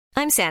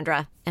I'm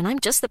Sandra, and I'm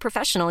just the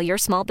professional your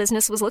small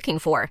business was looking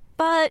for.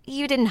 But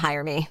you didn't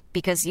hire me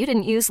because you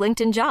didn't use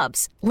LinkedIn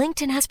Jobs.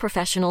 LinkedIn has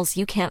professionals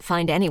you can't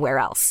find anywhere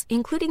else,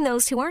 including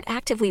those who aren't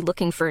actively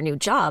looking for a new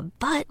job,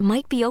 but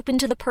might be open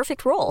to the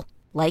perfect role,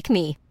 like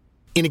me.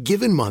 In a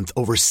given month,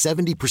 over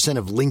 70%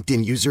 of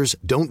LinkedIn users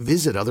don't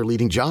visit other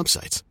leading job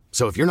sites.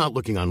 So if you're not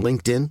looking on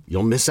LinkedIn,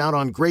 you'll miss out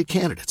on great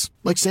candidates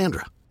like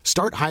Sandra.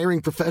 Start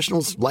hiring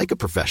professionals like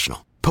a professional.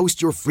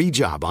 Post your free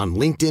job on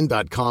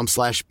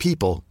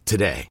linkedin.com/people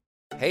today.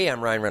 Hey,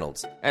 I'm Ryan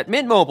Reynolds. At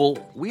Mint Mobile,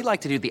 we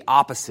like to do the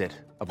opposite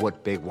of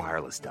what Big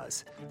Wireless does.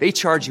 They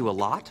charge you a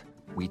lot,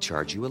 we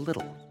charge you a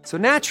little. So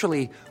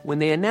naturally, when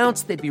they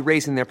announced they'd be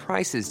raising their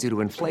prices due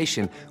to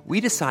inflation, we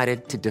decided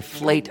to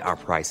deflate our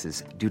prices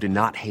due to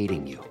not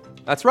hating you.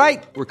 That's right.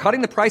 We're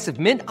cutting the price of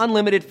Mint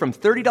Unlimited from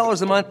 $30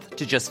 a month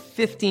to just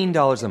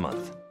 $15 a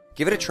month.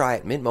 Give it a try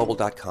at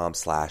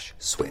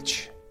mintmobile.com/switch.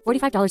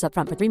 $45 up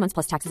front for 3 months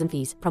plus taxes and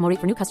fees. Promo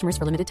rate for new customers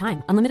for limited time.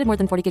 Unlimited more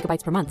than 40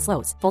 gigabytes per month.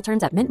 Slows full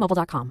terms at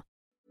mintmobile.com.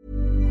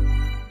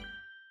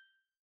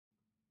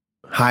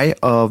 Hej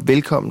og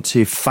velkommen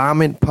til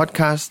Farmand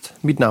Podcast.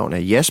 Mit navn er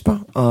Jasper,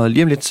 og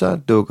lige om lidt så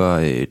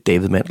dukker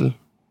David Mandel,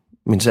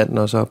 min sanden,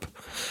 også op.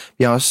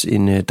 Vi har også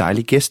en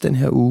dejlig gæst den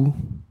her uge.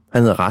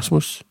 Han hedder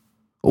Rasmus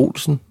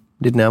Olsen,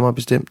 lidt nærmere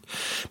bestemt.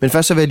 Men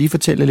først så vil jeg lige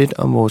fortælle lidt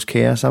om vores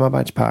kære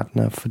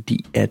samarbejdspartner,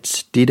 fordi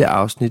at dette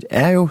afsnit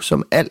er jo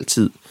som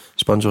altid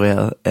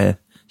sponsoreret af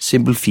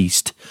Simple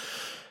Feast.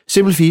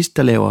 Simple Feast,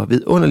 der laver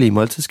vidunderlige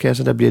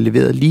måltidskasser, der bliver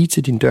leveret lige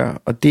til din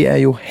dør, og det er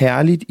jo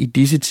herligt i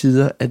disse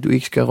tider, at du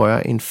ikke skal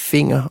røre en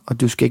finger,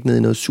 og du skal ikke ned i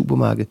noget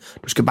supermarked.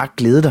 Du skal bare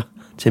glæde dig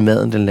til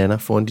maden, den lander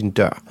foran din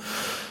dør.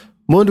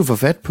 Måden du får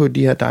fat på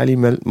de her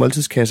dejlige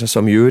måltidskasser,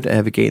 som i øvrigt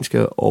er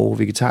veganske og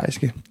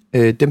vegetariske,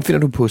 dem finder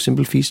du på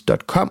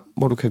simplefeast.com,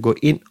 hvor du kan gå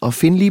ind og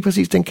finde lige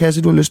præcis den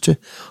kasse, du har lyst til,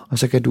 og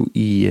så kan du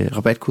i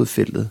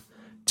rabatkodefeltet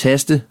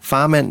taste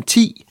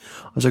farmand10,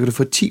 og så kan du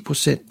få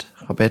 10%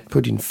 rabat på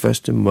din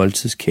første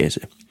måltidskasse.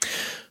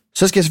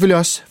 Så skal jeg selvfølgelig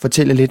også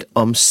fortælle lidt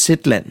om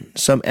Zetland,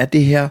 som er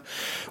det her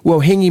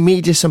uafhængige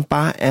medie, som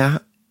bare er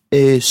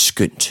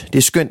skønt. Det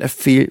er skønt af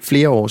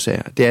flere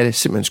årsager. Det er det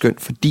simpelthen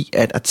skønt, fordi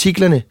at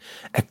artiklerne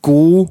er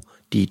gode,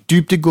 de er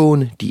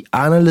dybdegående, de er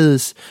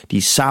anderledes, de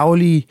er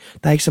saglige,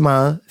 der er ikke så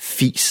meget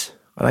fis,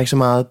 og der er ikke så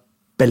meget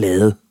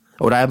ballade.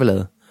 Der er ballade,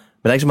 men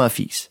der er ikke så meget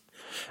fis.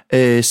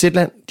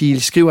 Zetland,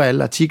 de skriver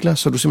alle artikler,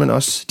 så du simpelthen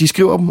også, de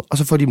skriver dem, og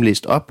så får de dem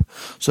læst op,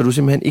 så du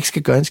simpelthen ikke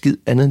skal gøre en skid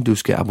andet, end du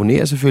skal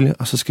abonnere selvfølgelig,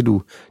 og så skal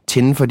du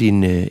tænde for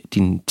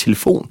din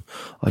telefon,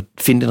 og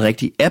finde den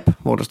rigtige app,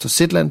 hvor der står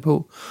Zetland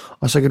på,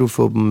 og så kan du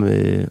få dem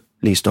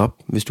læst op,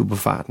 hvis du er på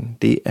farten.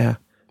 Det er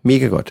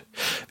mega godt.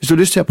 Hvis du har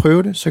lyst til at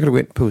prøve det, så kan du gå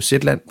ind på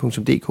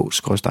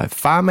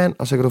zetland.dk/farmand,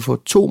 og så kan du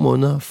få 2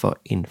 måneder for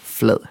en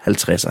flad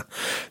 50'er.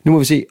 Nu må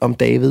vi se, om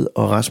David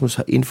og Rasmus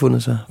har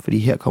indfundet sig, fordi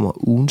her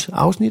kommer ugens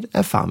afsnit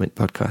af Farmand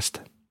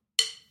Podcast.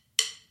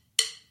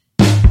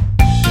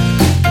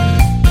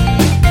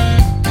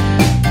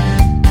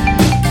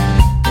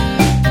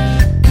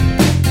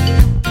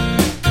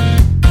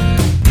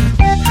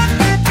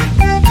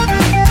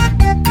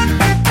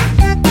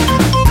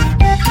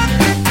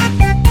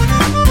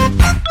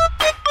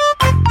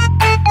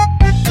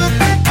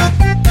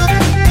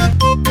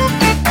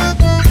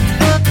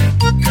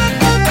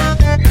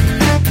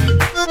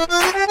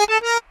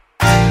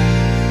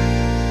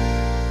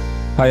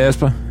 Hej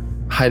Jasper.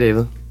 Hej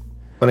David.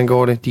 Hvordan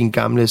går det, din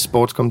gamle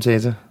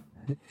sportskommentator?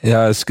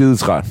 Jeg er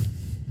skidetræt.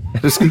 Er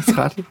du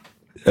skidetræt?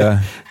 Ja.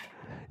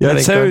 Jeg er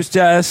seriøst,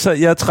 jeg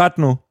er træt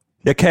nu.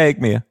 Jeg kan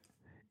ikke mere.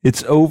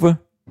 It's over.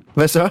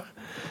 Hvad så?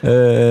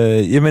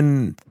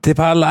 Jamen, det er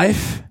bare live.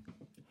 Altså,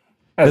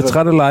 jeg er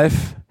træt af live.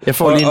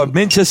 Og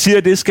mens jeg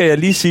siger det, skal jeg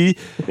lige sige,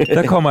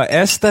 der kommer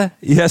Asta,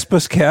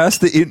 Jaspers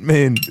kæreste, ind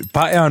med en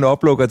bajer og en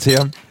oplukker til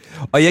ham.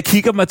 Og jeg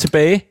kigger mig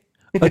tilbage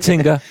og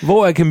tænker,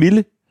 hvor er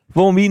Camille?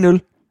 Hvor er min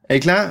øl? Er I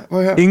klar?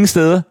 Hvor her? Ingen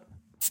steder.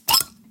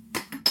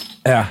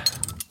 Ja.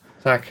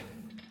 Tak.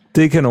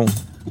 Det er kanon.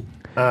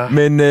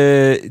 Men Men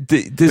er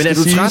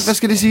du træt? Hvad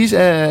skal det siges?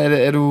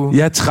 Er du...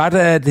 Jeg er træt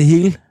af det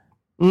hele.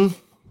 Jeg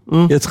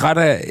er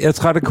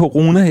træt af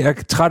corona. Jeg er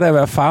træt af at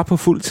være far på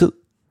fuld tid.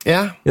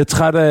 Ja. Jeg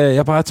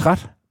er bare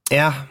træt.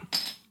 Ja.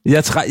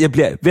 Jeg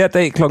bliver hver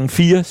dag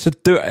 4:00, så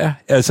dør jeg.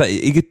 Altså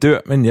ikke dør,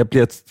 men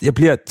jeg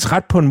bliver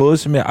træt på en måde,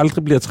 som jeg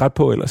aldrig bliver træt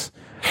på ellers.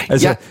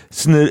 Altså,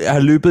 sådan, jeg har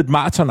løbet et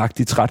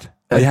maratonagtigt træt,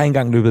 og jeg har ikke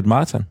engang løbet et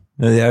maraton.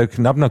 Jeg har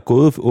knap nok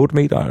gået 8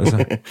 meter,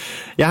 altså.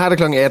 Jeg har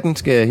det 18:00,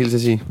 skal jeg hilse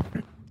at sige.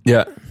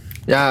 Ja.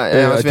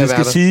 Jeg er også ved at være der. Det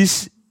skal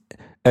siges,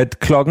 at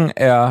klokken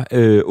er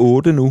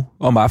 8 nu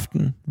om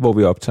aftenen, hvor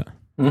vi optager.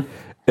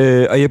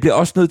 Og jeg bliver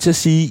også nødt til at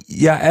sige, at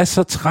jeg er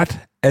så træt,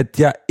 at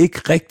jeg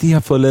ikke rigtig har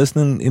fået lavet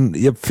sådan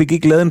jeg fik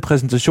ikke lavet en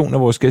præsentation af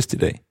vores gæst i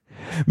dag.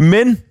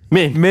 Men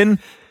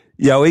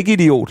jeg er jo ikke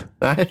idiot.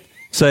 Nej.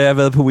 Så jeg har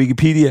været på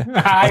Wikipedia.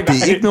 Og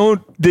det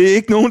er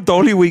ikke nogen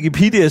dårlig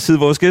Wikipedia-side,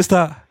 vores gæst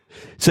har.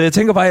 Så jeg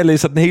tænker bare, at jeg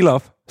læser den hele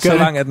op. Så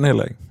lang er den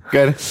heller ikke.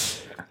 Gør det.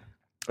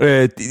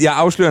 Jeg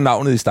afslører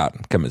navnet i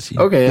starten, kan man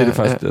sige. Okay, det er det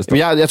første, der står.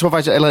 Jeg tror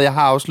faktisk, at jeg allerede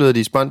har afsløret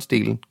det i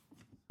sponsdelen.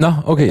 Nå,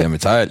 okay, jamen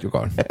tager alt jo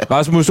godt.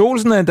 Rasmus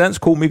Olsen er en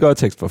dansk komiker og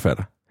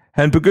tekstforfatter.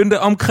 Han begyndte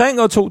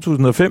omkring år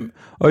 2005,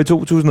 og i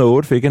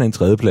 2008 fik han en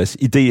 3. plads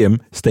i DM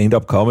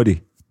Stand-Up Comedy.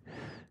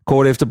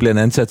 Kort efter blev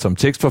han ansat som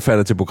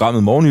tekstforfatter til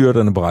programmet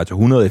Morgenhyrderne på Radio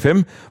 100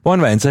 FM, hvor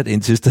han var ansat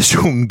indtil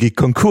stationen gik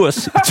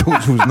konkurs i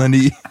 2009.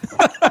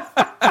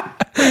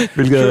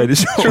 Hvilket er rigtig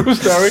sjovt. True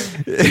story.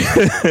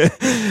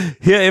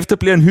 Herefter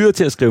blev han hyret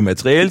til at skrive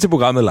materiale til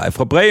programmet Live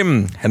fra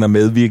Bremen. Han har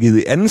medvirket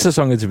i anden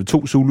sæson af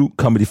TV2 Zulu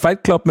Comedy Fight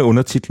Club med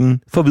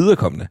undertitlen For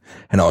viderekommende.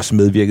 Han har også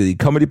medvirket i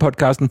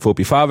comedy-podcasten Fup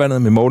i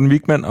farvandet med Morten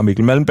Wigman og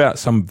Mikkel Malmberg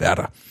som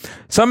værter.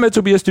 Sammen med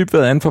Tobias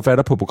Dybvad er han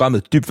forfatter på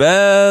programmet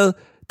Dybvad,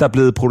 der er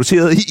blevet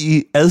produceret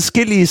i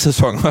adskillige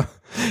sæsoner.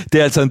 Det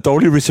er altså en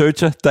dårlig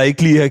researcher, der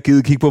ikke lige har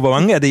givet kig på, hvor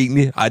mange er det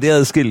egentlig. Ej, det er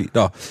adskillige.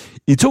 Nå.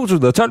 I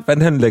 2012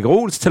 vandt han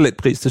Lækkerols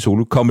talentpris til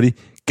Solo Comedy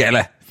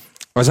Gala.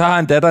 Og så har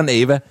han datteren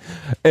Ava.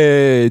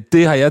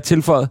 Det har jeg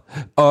tilføjet.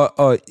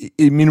 Og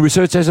min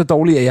research er så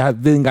dårlig, at jeg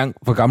ved engang,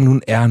 hvor gammel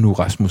hun er nu,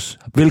 Rasmus.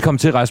 Velkommen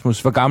til,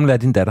 Rasmus. Hvor gammel er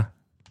din datter?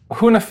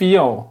 Hun er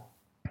 4 år.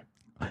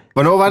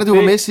 Hvornår var det, du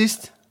var med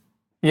sidst?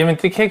 Jamen,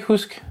 det kan jeg ikke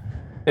huske.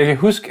 Jeg kan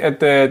huske,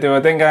 at det var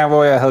dengang,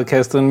 hvor jeg havde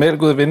kastet en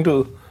mælk ud af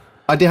vinduet.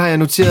 Og det har jeg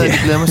noteret, og jeg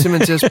glæder mig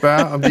simpelthen til at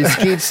spørge, om det er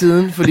sket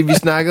siden, fordi vi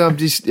snakkede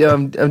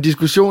om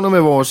diskussioner med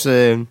vores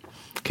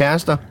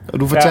kærester, og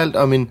du fortalte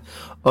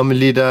om en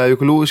liter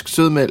økologisk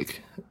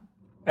sødmælk.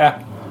 Ja.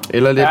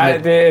 Eller lidt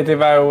mælk. Det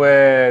var jo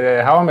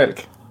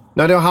havremælk.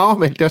 Nå, det var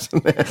havremælk, det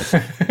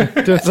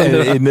var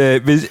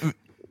sådan.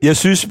 Jeg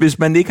synes, hvis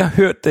man ikke har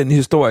hørt den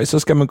historie, så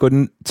skal man gå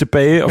den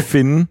tilbage og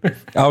finde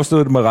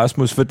afsnittet med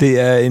Rasmus, for det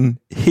er en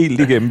helt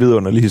igennem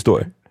vidunderlig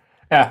historie.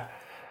 Ja.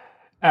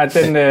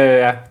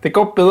 Det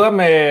går bedre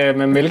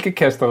med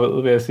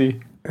mælkekasteriet, vil jeg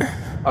sige.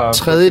 Og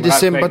 3.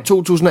 december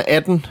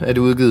 2018 er det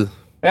udgivet.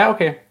 Ja,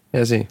 okay.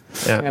 Jeg se.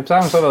 Ja. Jamen, så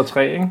har man så været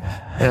 3, ikke?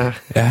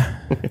 Ja.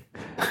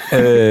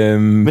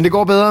 Men det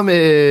går bedre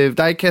med...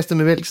 Der er ikke kastet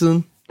med mælk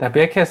siden? Der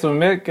bliver ikke kastet med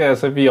mælk.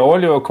 Altså, vi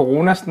overlever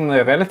corona sådan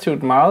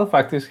relativt meget,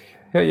 faktisk,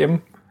 herhjemme.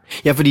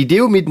 Ja, fordi det er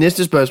jo mit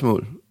næste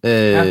spørgsmål.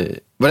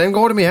 Hvordan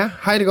går det med jer?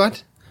 Har I det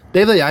godt?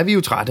 David og jeg, vi er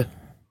jo trætte.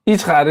 I er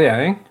trætte, ja,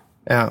 ikke?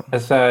 Ja.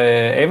 Altså,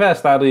 Ava er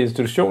startet i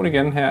institution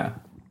igen her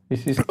i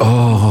sidste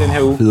den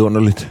her uge.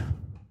 Vidunderligt.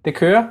 Det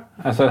kører.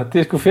 Altså, det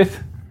er sgu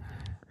fedt.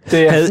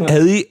 Det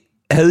er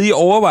havde I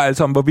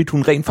overvejelser om, hvorvidt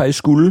hun rent faktisk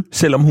skulle,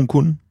 selvom hun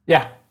kunne?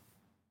 Ja.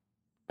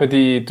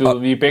 Fordi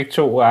vi begge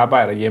to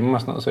arbejder hjemme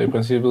og sådan noget, så i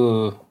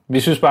princippet... Vi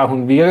synes bare,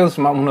 hun virkede,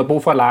 som om hun havde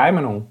brug for at lege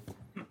med nogen.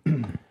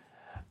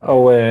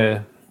 Og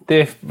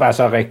det var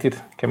så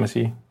rigtigt, kan man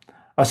sige.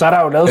 Og så er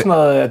der jo lavet sådan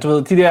noget, du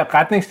ved, de der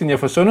retningslinjer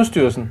fra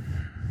Sundhedsstyrelsen,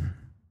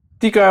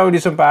 de gør jo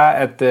ligesom bare,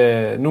 at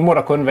nu må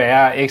der kun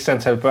være x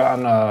antal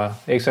børn og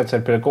x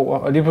antal pædagoger,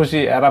 og lige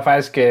pludselig er der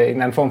faktisk en eller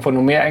anden form for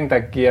nummering, der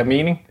giver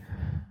mening.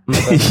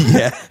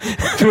 Ja.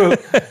 Du ved,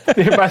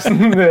 det er bare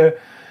sådan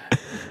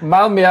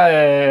meget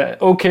mere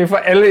okay for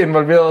alle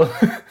involverede.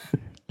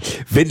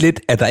 Vent lidt,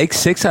 er der ikke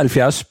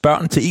 76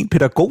 børn til en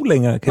pædagog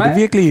længere? Kan det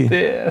virkelig...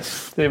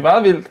 det er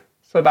meget vildt.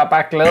 Så der er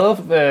bare glade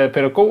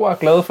pædagoger,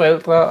 glade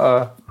forældre,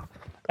 og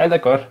alt er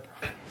godt.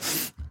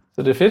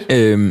 Så det er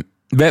fedt.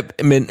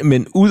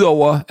 Men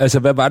udover, altså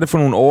hvad var det for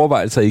nogle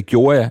overvejelser, I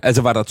gjorde jer?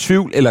 Altså var der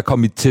tvivl, eller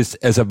kom I til,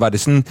 altså var det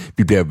sådan,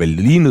 vi bliver vel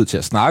lige nødt til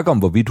at snakke om,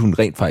 hvorvidt hun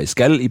rent faktisk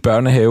skal i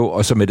børnehave,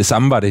 og så med det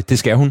samme var det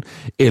skal hun?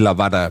 Eller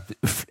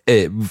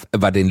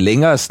var det en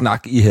længere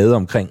snak, I havde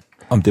omkring,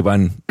 om det var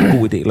en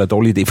god idé eller en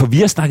dårlig idé? For vi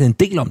har snakket en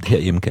del om det her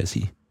hjemme, kan jeg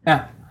sige. Ja.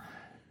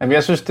 Jamen,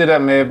 jeg synes det der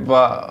med,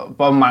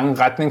 hvor mange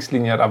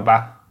retningslinjer der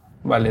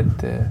var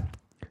lidt,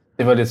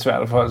 det var lidt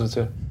svært at forholde sig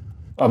til.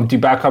 Om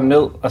de bare kom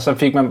ned, og så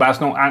fik man bare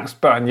sådan nogle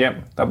angstbørn hjem,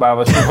 der bare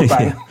var super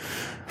bange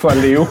for at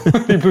leve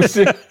lige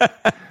pludselig.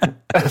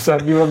 Altså,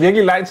 vi var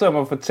virkelig lang tid om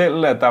at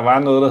fortælle, at der var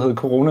noget, der hed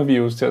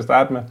coronavirus til at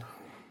starte med.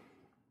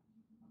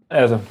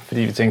 Altså,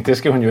 fordi vi tænkte, det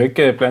skal hun jo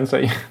ikke blande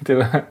sig i.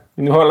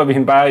 Nu holder vi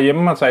hende bare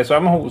hjemme og tager i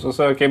sommerhus, og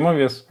så gemmer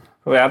vi os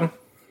på verden.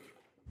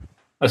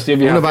 Og siger,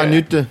 vi hun har bare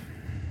nydt det.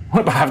 Hun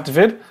har bare haft det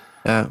fedt.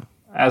 Ja.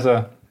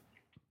 Altså,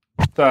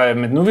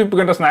 men nu er vi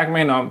begyndt at snakke med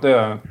hende om det,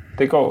 og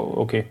det går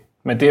okay.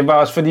 Men det var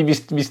også fordi,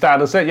 vi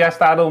startede selv. Jeg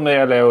startede med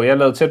at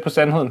lave Tæt på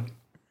Sandheden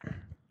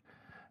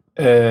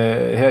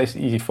her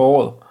i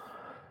foråret.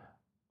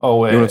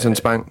 Og, Jonathan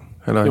Spang.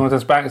 Jonathan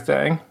Spang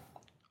der, ikke?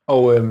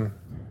 Og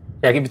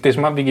det er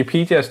som om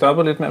Wikipedia er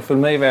stoppet lidt med at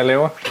følge med i, hvad jeg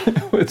laver.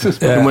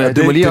 Ja,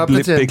 du må lige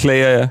opdatere. Det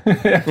beklager jeg.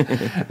 Ja.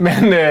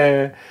 Men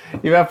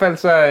i hvert fald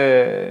så,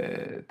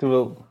 du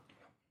ved...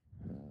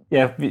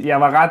 Ja,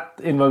 jeg var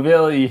ret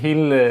involveret i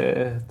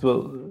hele,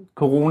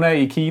 corona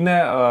i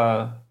Kina,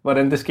 og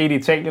hvordan det skete i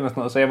Italien og sådan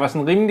noget. Så jeg var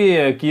sådan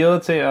rimelig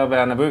gearet til at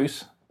være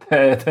nervøs,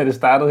 da det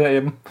startede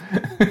herhjemme.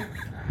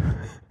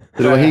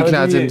 Så du var helt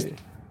klar til...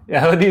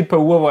 Jeg havde lige et par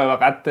uger, hvor jeg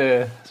var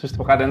ret, synes det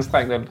var ret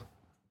anstrengt alt.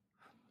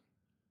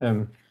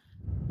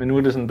 Men nu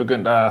er det sådan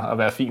begyndt at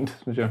være fint,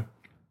 synes jeg.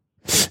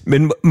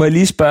 Men må jeg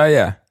lige spørge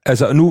jer,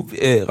 altså nu,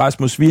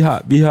 Rasmus,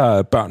 vi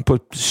har børn på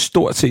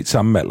stort set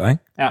samme alder,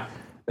 ikke? Ja.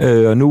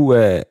 Og nu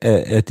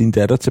er din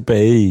datter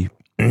tilbage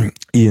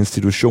i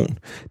institution.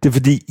 Det er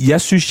fordi,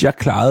 jeg synes, jeg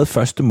klarede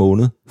første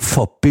måned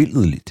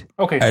forbilledligt.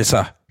 Okay.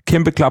 Altså,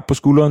 kæmpe klap på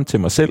skulderen til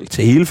mig selv,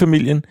 til hele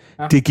familien.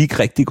 Ja. Det gik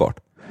rigtig godt.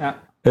 Ja.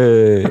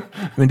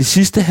 Men de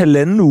sidste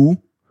halvanden uge,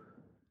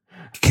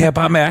 kan jeg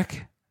bare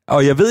mærke,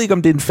 og jeg ved ikke,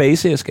 om det er en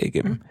fase, jeg skal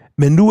igennem,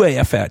 men nu er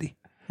jeg færdig.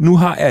 Nu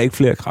har jeg ikke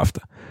flere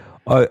kræfter.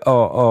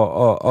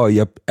 Og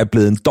jeg er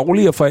blevet en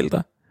dårligere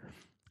forælder.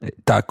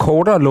 Der er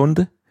kortere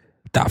lunte.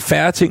 Der er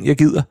færre ting, jeg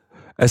gider.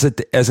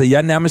 Altså jeg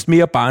er nærmest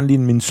mere barnlig,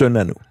 end min søn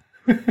er nu.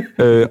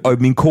 Og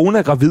min kone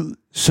er gravid,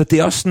 så det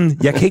er også sådan,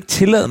 jeg kan ikke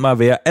tillade mig at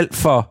være alt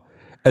for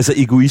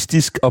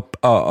egoistisk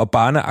og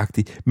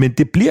barneagtig. Men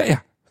det bliver jeg.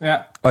 Ja.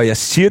 Og jeg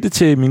siger det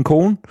til min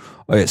kone,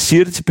 og jeg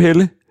siger det til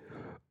Pelle.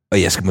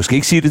 Og jeg skal måske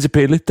ikke sige det til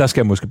Pelle. Der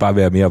skal jeg måske bare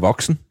være mere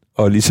voksen.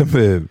 Og ligesom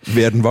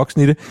være den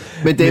voksen i det.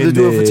 Men David,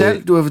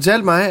 du har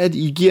fortalt mig, at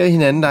I giver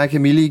hinanden, dig og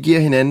Camille, I giver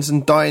hinanden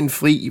sådan døgn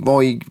fri,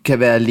 hvor I kan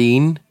være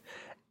alene.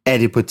 Er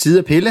det på tide,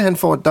 at Pelle han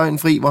får et døgn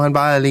fri, hvor han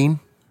bare er alene?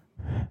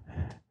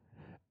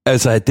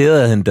 Altså, det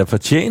havde han da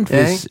fortjent,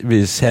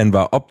 hvis han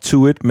var up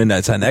to it, men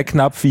altså, han er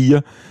knap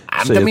 4,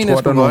 så jeg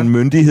tror, der er nogle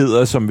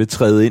myndigheder, som vil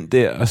træde ind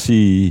der og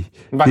sige...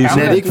 Hvor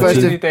gammel er du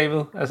egentlig,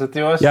 David? Altså,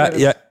 det er også...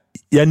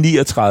 Jeg er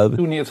 39.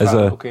 Du er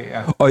 39, altså, okay,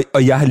 ja.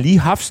 Og jeg har lige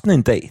haft sådan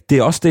en dag. Det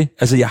er også det.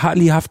 Altså, jeg har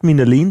lige haft min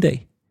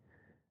alene-dag.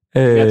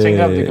 Jeg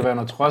tænker, om det kan være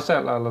noget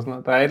trodsalder eller sådan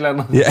noget. Der er et eller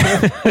andet. Ja.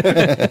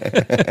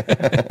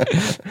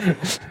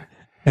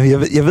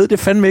 Jeg ved det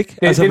fandme ikke.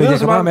 Det lyder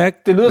som om,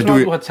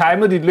 du har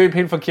timet dit løb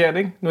helt forkert,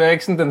 ikke? Nu er jeg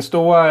ikke sådan den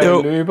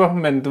store løber,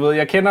 men du ved,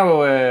 jeg kender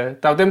jo... der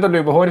er jo dem, der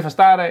løber hurtigt fra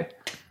start af,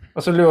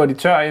 og så løber de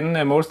tør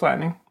inden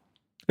målstregen, ikke?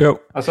 Jo.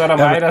 Og så er der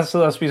mig, der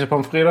sidder og spiser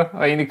pomfritter,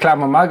 og egentlig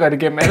klammer meget godt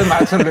igennem alle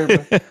maratonløbet.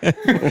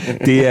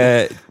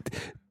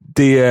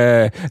 Det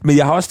er... Men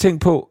jeg har også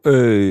tænkt på...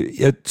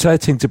 så har jeg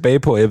tænkt tilbage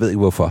på, og jeg ved ikke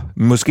hvorfor.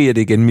 Måske er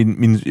det igen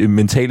min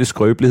mentale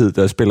skrøbelighed,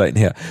 der spiller ind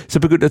her. Så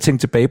begyndte jeg at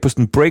tænke tilbage på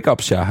sådan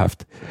breakups, jeg har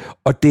haft.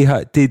 Og det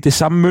er det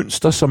samme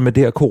mønster som med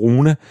det her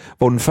corona,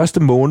 hvor den første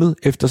måned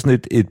efter sådan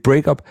et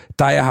breakup,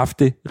 der har jeg haft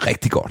det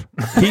rigtig godt.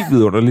 Helt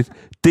vidunderligt.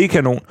 Det er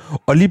kanon.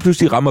 Og lige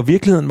pludselig rammer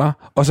virkeligheden mig,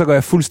 og så går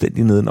jeg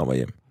fuldstændig nedenom og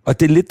hjem. Og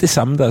det er lidt det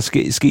samme, der er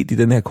sket i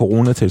den her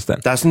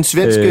coronatilstand. Der er sådan en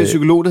svensk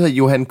psykolog, der hedder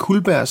Johan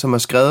Kullberg, som har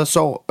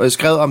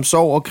skrevet om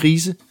sorg og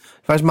krise.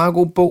 Faktisk en meget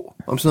god bog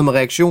om sådan noget med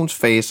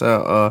reaktionsfaser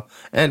og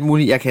alt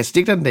muligt. Jeg kan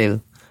stikke den, David.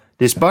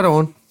 Det er spot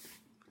on.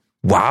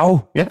 Wow!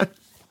 Ja.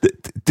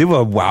 Det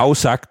var wow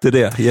sagt, det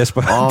der,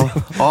 Jesper.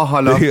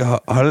 Hold op.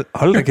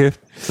 Hold da kæft.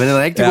 Men den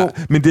er rigtig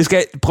god. Men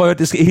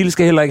hele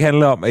skal heller ikke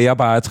handle om, at jeg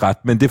bare er træt.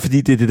 Men det er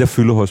fordi, det er det, der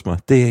fylder hos mig.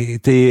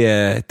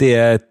 Det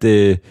er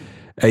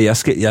at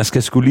jeg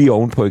skal sgu lige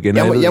ovenpå igen.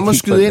 Jeg må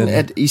skyde ind,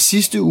 at i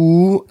sidste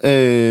uge,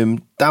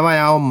 der var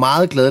jeg jo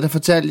meget glad. Der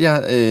fortalte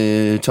jeg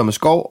Thomas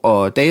Skov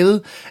og David,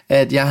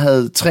 at jeg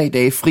havde 3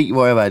 dage fri,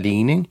 hvor jeg var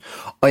alene. Ikke?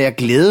 Og jeg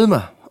glædede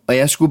mig, og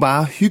jeg skulle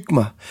bare hygge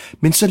mig.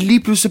 Men så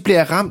lige pludselig blev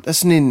jeg ramt af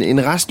sådan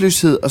en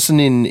restløshed, og sådan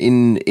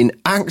en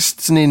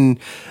angst, sådan en,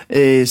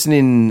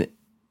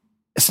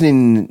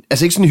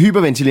 altså ikke sådan en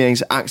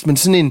hyperventileringsangst, men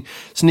sådan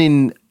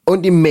en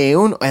ondt i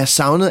maven, og jeg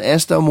savnede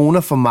Asta og Mona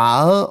for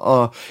meget,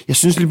 og jeg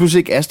synes lige pludselig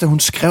ikke, Asta, hun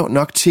skrev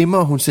nok til mig,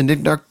 og hun sendte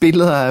ikke nok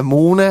billeder af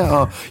Mona,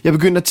 og jeg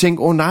begyndte at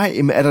tænke,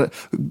 nej,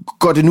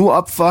 går det nu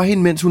op for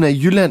hende, mens hun er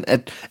i Jylland,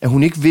 at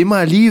hun ikke vil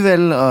mig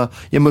alligevel, og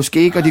jeg måske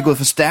ikke, og det er gået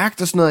for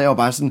stærkt og sådan noget. Jeg var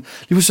bare sådan,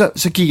 lige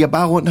så gik jeg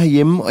bare rundt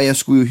herhjemme, og jeg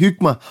skulle jo hygge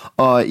mig,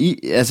 og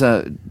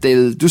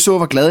David, du så,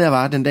 hvor glad jeg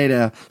var den dag,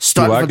 der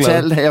stolt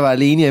fortalte, at jeg var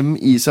alene hjemme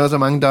i så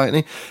mange døgn,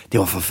 ikke? Det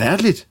var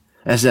forfærdeligt.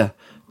 Altså,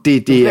 du kan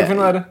ikke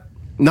finde ud af det?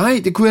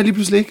 Nej, det kunne jeg lige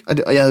pludselig ikke,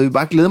 og jeg havde jo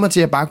bare glædet mig til,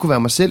 at jeg bare kunne være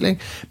mig selv,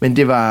 ikke? Men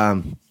det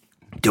var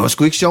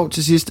sgu ikke sjovt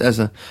til sidst,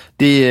 altså.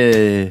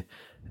 Det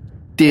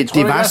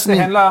var sådan...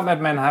 det handler om,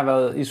 at man har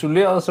været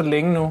isoleret så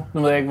længe nu.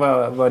 Nu ved jeg ikke,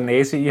 hvor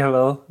nazi I har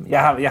været. Jeg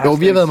har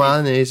vi har været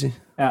meget nazi.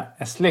 Ja, jeg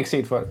har slet ikke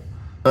set folk.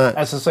 Ja.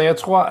 Altså, så jeg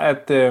tror,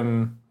 at...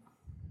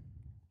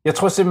 jeg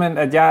tror simpelthen,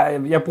 at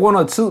jeg bruger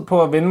noget tid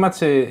på at vende mig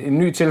til en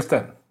ny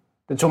tilstand.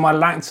 Det tog mig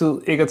lang tid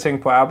ikke at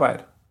tænke på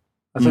arbejde.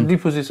 Og så lige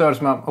pludselig så er det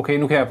som om, okay,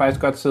 nu kan jeg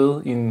faktisk godt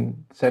sidde i en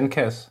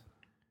sandkasse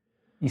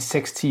i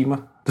 6 timer.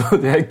 Det har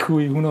jeg ikke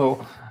kunne i 100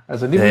 år.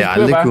 Altså lige pludselig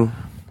aldrig bare... kunne.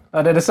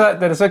 Og da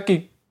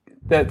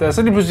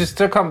så lige pludselig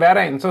så kom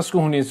hverdagen, så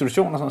skulle hun i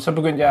institution og sådan, så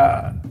begyndte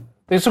jeg...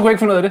 Så kunne jeg ikke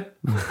finde ud af det.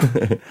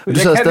 Du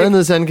sad stadig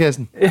nede i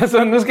sandkassen? Ja,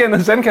 så nu skal jeg ned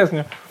i sandkassen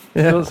jo.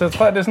 Ja. Så jeg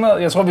tror, det er sådan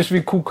noget... Jeg tror, hvis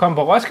vi kunne komme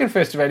på Roskilde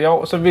Festival i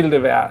år, så ville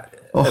det være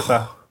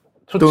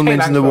totalt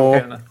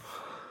angstpågældende.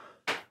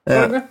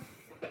 Ja.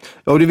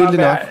 Jo, det ville det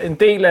nok. En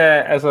del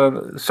af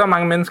så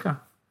mange mennesker.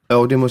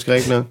 Jo, det er måske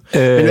ikke nok.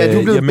 Men er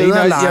du blevet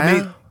bedre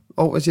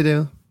lejer? Hvad siger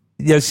David?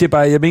 Jeg siger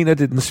bare, jeg mener,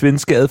 det er den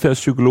svenske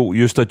adfærdspsykolog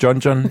Gösta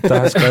Johnsson, der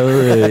har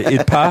skrevet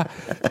et par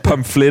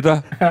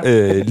pamfletter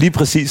lige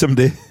præcis om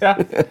det. Ja.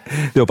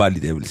 Det var bare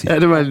lige det, jeg ville sige. Ja,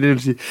 det var lige det, jeg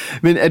ville sige.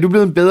 Men er du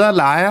blevet en bedre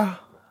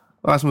lejer,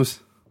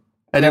 Rasmus?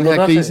 Af den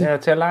her krise?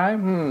 Til at lege?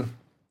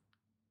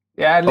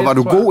 Og var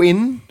du god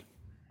inden?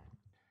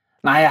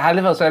 Nej, jeg har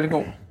aldrig været særlig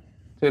god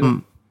til det.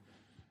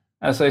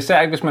 Altså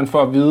især ikke, hvis man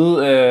får at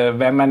vide,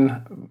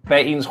 hvad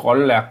ens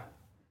rolle er.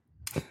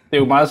 Det er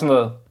jo meget sådan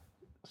noget,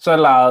 så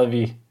legede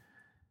vi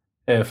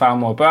far,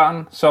 mor og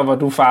børn, så var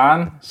du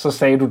faren, så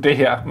sagde du det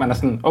her. Man er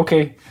sådan,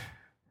 okay,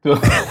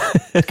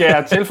 skal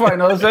jeg tilføje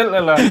noget selv,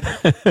 eller?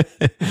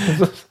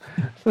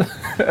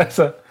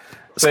 Altså,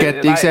 Skat,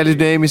 det er ikke særlig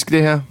dynamisk,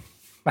 det her.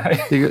 Nej,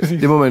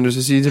 det må man jo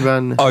så sige til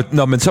børnene. Og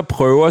når man så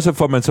prøver, så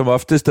får man som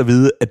oftest at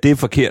vide, at det er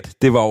forkert.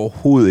 Det var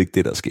overhovedet ikke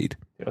det, der skete.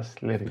 det var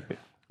slet ikke det.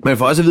 Man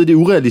får også at vide, at det er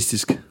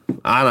urealistisk.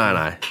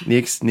 Nej.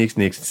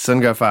 Niks.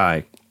 Sådan gør far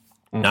ikke.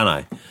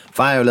 Nej.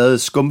 Far har jo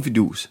lavet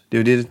skumfidus. Det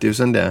er jo det er jo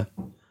sådan, det er.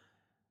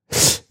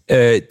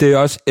 Det er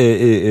også,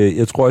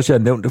 jeg tror også, jeg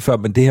har nævnt det før,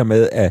 men det her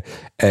med,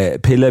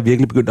 at Pelle er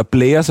virkelig begyndt at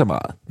blære så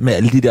meget med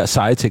alle de der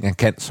seje ting, han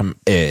kan, som,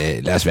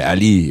 lad os være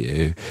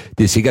ærlige,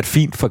 det er sikkert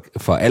fint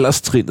for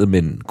alderstrinnet,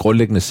 men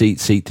grundlæggende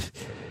set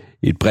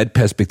i et bredt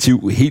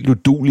perspektiv, helt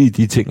udulige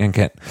de ting, han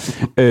kan.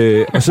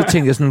 Og så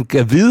tænkte jeg sådan, kan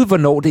jeg vide,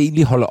 hvornår det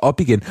egentlig holder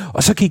op igen?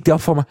 Og så gik det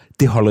op for mig,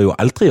 det holder jo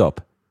aldrig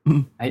op.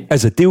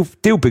 Altså, det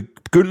er jo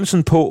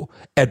begyndelsen på,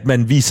 at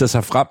man viser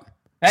sig frem.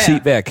 Se,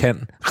 hvad jeg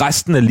kan.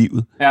 Resten af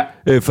livet.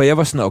 Ja. For jeg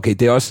var sådan, okay,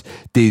 det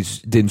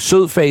er en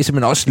sød fase,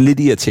 men også lidt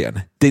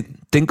irriterende.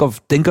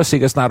 Den går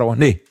sikkert snart over.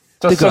 Nej,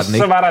 det gør den ikke.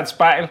 Så var der et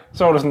spejl.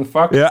 Så var du sådan,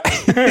 fuck. Ja.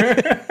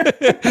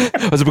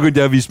 Og så begyndte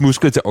jeg at vise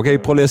muskler til, okay,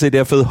 prøv lige at se det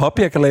her fede hop,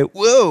 jeg kan lave.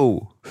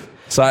 Wow!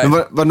 Sejt. Men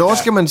hvornår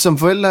skal man som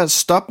forældre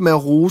stoppe med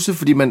at rose?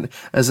 Fordi man,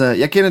 altså,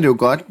 jeg kender det jo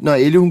godt. Når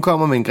Elle, hun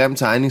kommer med en grim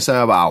tegning, så er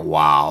jeg bare,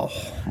 wow,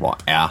 hvor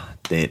er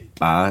det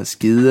bare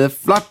skide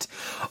flot.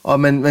 Og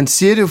man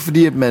siger det jo,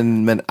 fordi at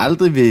man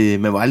aldrig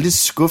vil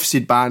skuffe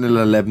sit barn,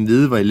 eller lade dem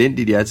vide, hvor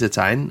elendigt de er til at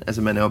tegne.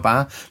 Altså, man er jo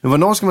bare... Men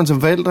hvornår skal man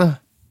som forældre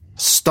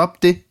stoppe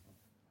det?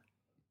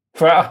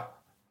 Før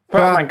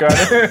man gør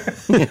det.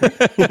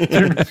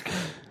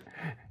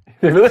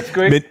 Det ved jeg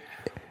sgu ikke. Men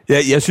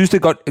jeg synes, det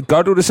er godt.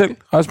 Gør du det selv,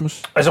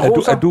 Rasmus? Altså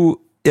roser? Er du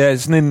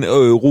sådan en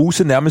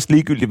ruse nærmest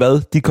ligegyldigt,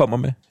 hvad de kommer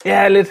med?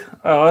 Ja, lidt.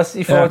 Og også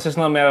i forhold til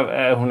sådan noget med,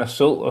 at hun er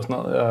sød og sådan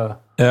noget. Og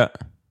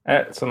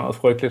alt sådan noget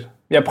frygteligt.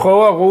 Jeg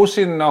prøver at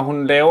rose hende, når hun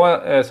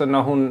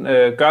når hun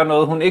gør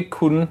noget, hun ikke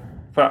kunne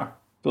før.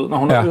 Når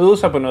hun har øvet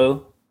sig på noget,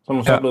 som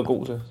hun så er blevet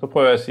god til. Så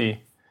prøver jeg at sige,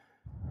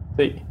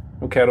 se,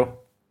 nu kan du.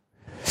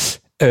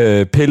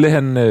 Pelle,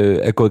 han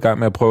er gået i gang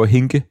med at prøve at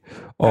hinke,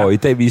 og i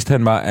dag viste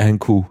han mig, at han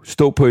kunne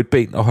stå på et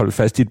ben og holde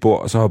fast i et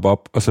bord, og så hoppe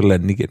op, og så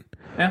lande igen.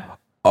 Ja.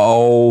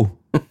 Og...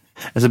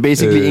 altså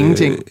basically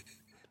ingenting.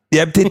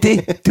 Ja, det er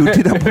jo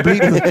det, der er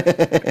problemet.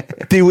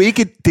 Det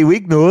er jo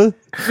ikke noget.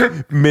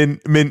 Men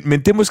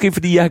det er måske,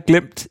 fordi jeg har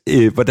glemt,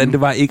 hvordan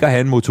det var ikke at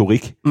have en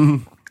motorik.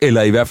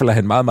 Eller i hvert fald at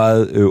have en meget,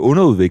 meget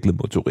underudviklet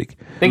motorik.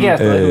 Det kan jeg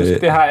stadig huske.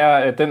 Det har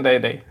jeg den dag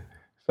i dag.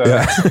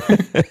 Ja.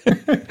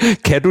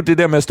 Kan du det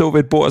der med at stå ved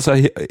et bord og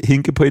så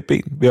hinke på et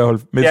ben ved at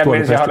holde, mens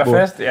jeg holder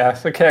fast,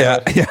 så kan jeg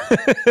godt. Ja.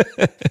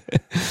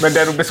 Men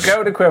da du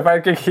beskrev det, kunne jeg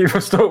faktisk ikke helt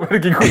forstå, hvad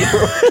det gik ud på.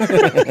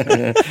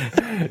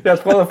 Jeg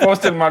prøvede at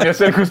forestille mig, om jeg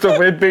selv kunne stå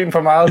på et ben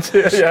for meget til,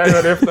 at jeg har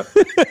hørt efter.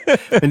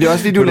 Men det er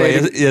også fordi, du lagde...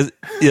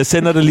 Jeg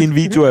sender dig lige en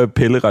video af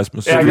Pelle,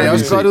 Rasmus. Ja, det er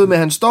også godt ud med, at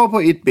han står på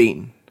et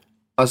ben,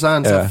 og så har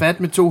han så fat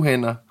med 2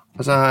 hænder.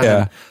 Og så har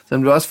han, så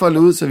han blev også foldet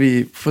ud, så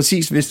vi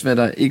præcis vidste, hvad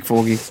der ikke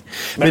foregik.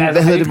 Men altså,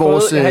 hvad hedder det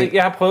vores...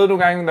 Jeg har prøvet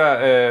nogle gange, da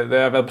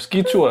jeg har været på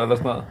skitur eller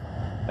sådan noget,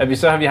 at vi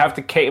så har vi haft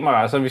et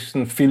kamera, og så har vi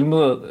sådan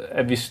filmet,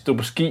 at vi stod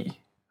på ski,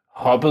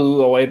 hoppede ud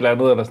over et eller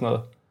andet eller sådan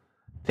noget.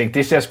 Jeg tænkte,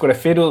 det ser sgu da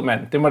fedt ud, mand.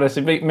 Det må da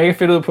se mega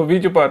fedt ud på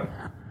videobånd.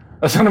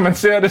 Og så når man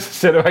ser det, så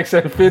ser det jo ikke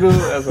særlig fedt ud.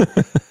 Altså,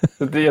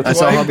 så det, jeg tror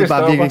altså, ikke, det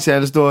bare virkelig ikke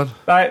særlig stort.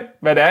 Nej,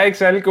 men det er ikke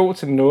særlig god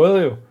til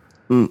noget jo.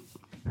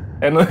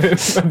 Andet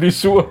end at blive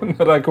sur,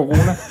 når der er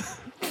corona.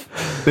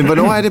 Men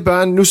hvornår er det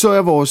børn? Nu så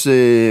jeg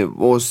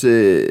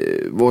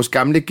vores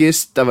gamle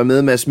gæst, der var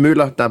med, Mads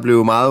Møller, der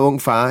blev meget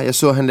ung far. Jeg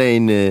så, han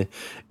lagde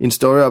en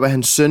story op af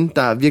hans søn,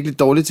 der er virkelig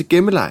dårlig til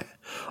gemmeleg.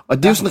 Og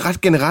det er jo sådan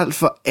ret generelt,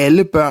 for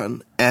alle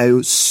børn er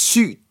jo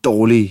sygt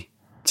dårlige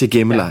til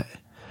gemmeleg.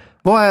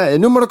 Ja.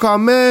 Nu må du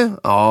komme med.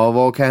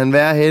 Hvor kan han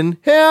være henne?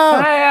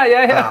 Her!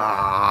 Ja.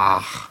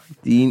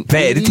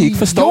 Hvad er det, de ikke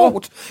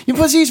forstår?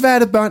 Jamen præcis, hvad er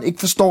det, børn ikke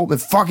forstår med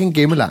fucking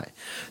gemmeleg?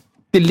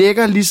 Det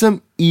ligger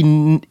ligesom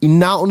i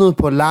navnet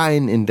på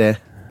lejen endda.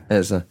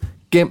 Altså,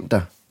 gem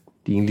dig,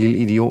 din lille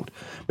idiot.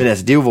 Men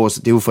altså,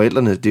 det er jo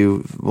forældrene, det er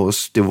jo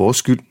vores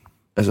skyld.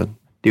 Altså,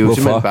 det er jo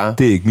simpelthen bare...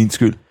 Det er ikke min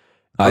skyld.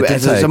 Nej,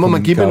 altså, så må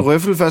man give dem en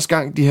røffel første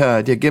gang, de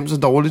har gemt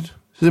sig dårligt.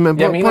 Jeg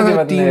mener, det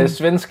var den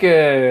svenske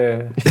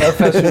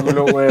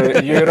adfærdspsykolog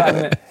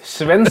Göran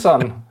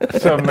Svensson,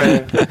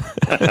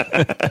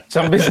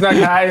 som vist nok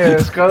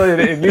har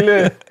skrevet et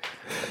lille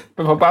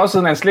på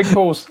bagsiden af en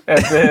slikpose,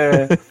 at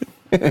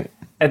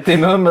det er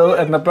noget med,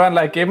 at når børn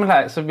leger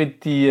gemmeleg, så vil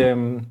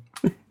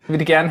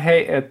de gerne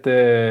have,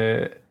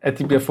 at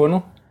de bliver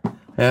fundet.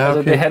 Ja, okay.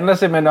 Altså, det handler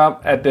simpelthen om,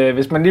 at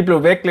hvis man lige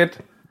blev væk lidt,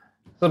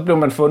 så bliver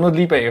man fundet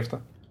lige bagefter.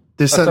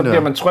 Det er sådan, og så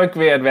bliver man tryg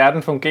ved, at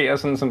verden fungerer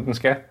sådan, som den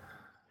skal.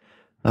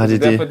 Det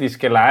er derfor, de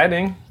skal lege det,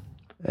 ikke?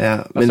 Ja,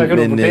 og så kan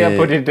du vurdere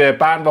på dit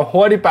barn, hvor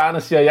hurtigt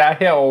barnet siger, jeg er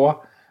herovre,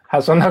 har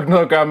så nok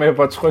noget at gøre med,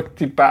 hvor trygt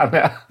dit barn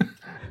er.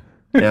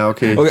 Ja,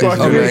 okay.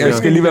 Jeg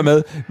skal lige være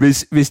med.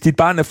 Hvis dit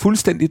barn er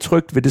fuldstændig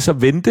trygt, vil det så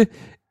vente,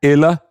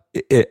 eller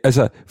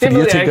Altså, fordi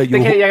jeg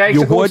tænker,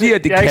 jo hurtigere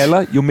det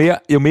kalder,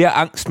 jo mere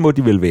angst må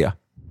de vel være.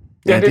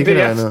 Ja,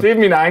 det er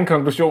min egen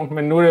konklusion,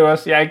 men nu er det jo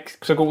også, jeg er ikke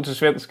så god til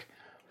svensk.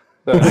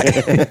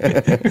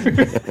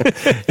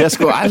 Jeg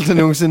skulle aldrig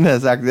nogensinde have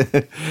sagt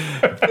det.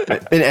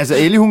 Men altså,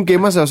 Ellie, hun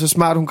gemmer sig jo så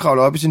smart, hun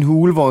kravler op i sin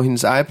hule, hvor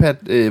hendes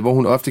iPad, hvor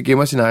hun ofte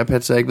gemmer sin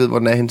iPad, så jeg ikke ved, hvor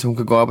den er henne, så hun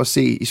kan gå op og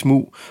se i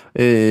smug.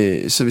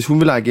 Så hvis hun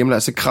vil lege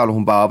gemmeleg, så kravler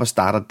hun bare op og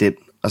starter den,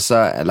 og så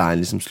er lejen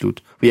ligesom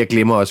slut. For jeg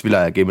glemmer også, at vi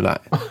leger gemmeleg.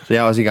 Så jeg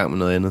er også i gang med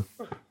noget andet.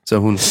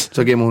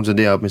 Så gemmer hun sig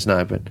derop med sin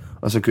iPad,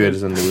 og så kører det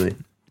sådan ud i.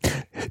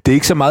 Det er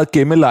ikke så meget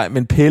gemmeleg,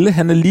 men Pelle,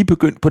 han er lige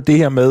begyndt på det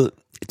her med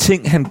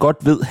ting, han godt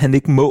ved, han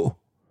ikke må.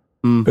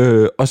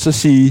 Og så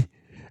sige,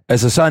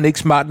 altså så er han ikke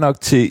smart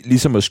nok til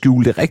ligesom at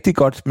skjule det rigtig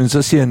godt, men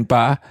så siger han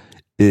bare,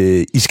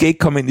 I skal ikke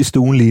komme ind i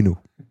stuen lige nu.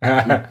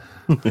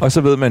 Og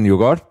så ved man jo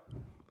godt,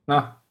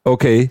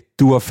 okay,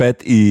 du har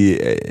fat i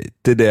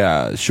det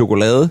der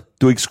chokolade,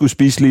 du ikke skulle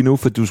spise lige nu,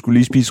 for du skulle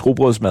lige spise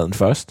rugbrødsmaden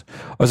først.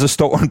 Og så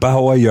står han bare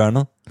over i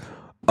hjørnet,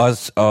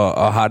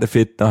 og har det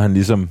fedt, når han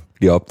ligesom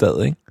bliver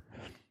opdaget, ikke?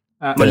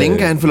 Hvor længe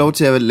kan han få lov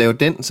til at lave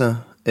den så?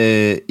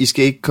 I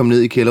skal ikke komme ned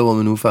i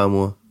kælderrummet nu,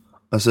 farmor.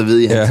 Og så ved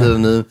I, at han sidder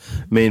dernede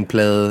med en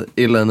plade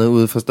et eller andet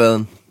ude fra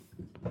staden.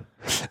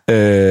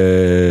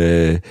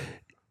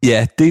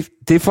 Ja,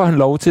 det får han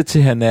lov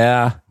til han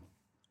er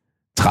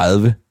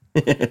 30.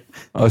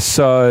 og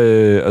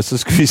så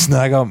skal vi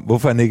snakke om,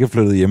 hvorfor han ikke er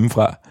flyttet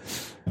hjemmefra.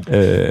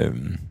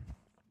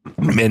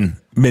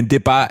 Men det er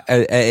bare,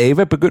 er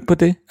Ava begyndt på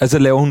det? Altså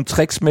laver hun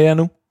tricks med jer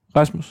nu,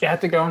 Rasmus? Ja,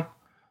 det gør hun.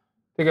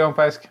 Det gør hun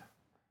faktisk.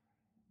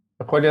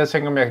 Jeg prøver lige at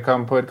tænke, om jeg kan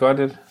komme på et godt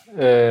et.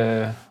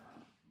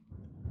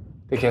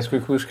 Det kan jeg sgu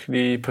ikke huske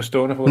lige på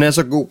stående fod.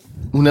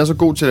 Hun er så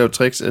god til at lave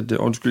tricks, at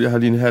undskyld, jeg har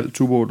lige en halv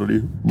tubo der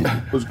lige.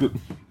 Undskyld.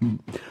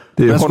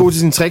 Hun er så god til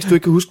sine tricks, du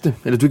ikke kan huske det.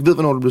 Eller du ikke ved,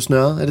 hvornår du bliver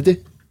snørret. Er det det?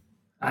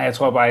 Nej, jeg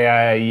tror bare,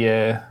 jeg er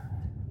i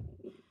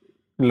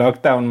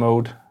lockdown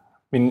mode.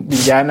 Min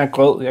hjerne er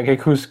grød. Jeg kan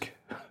ikke huske.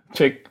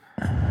 Tjek.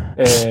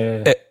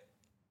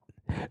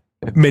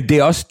 Men det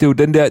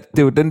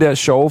er jo den der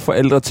sjove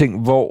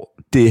forældreting, hvor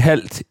det er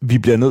halvt, vi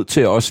bliver nødt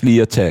til også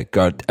lige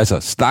at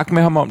snak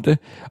med ham om det,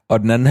 og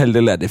den anden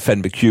halvdel er det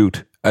fandme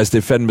cute. Altså det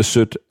er fandme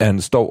sødt, at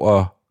han står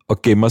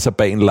og gemmer sig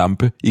bag en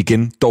lampe.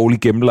 Igen,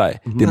 dårlig gemmeleg.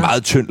 Det er en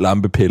meget tynd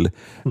lampepille.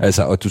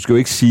 Altså, og du skal jo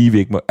ikke sige, at vi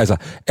ikke må... Altså,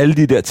 alle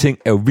de der ting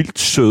er jo vildt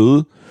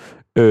søde,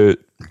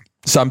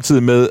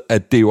 samtidig med,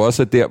 at det jo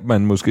også er der,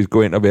 man måske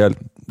går ind og være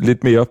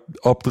lidt mere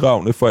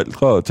opdragende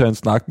forældre og tage en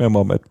snak med ham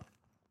om,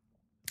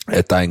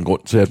 at der er ingen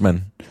grund til, at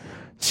man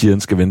siger, at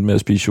han skal vente med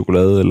at spise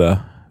chokolade, eller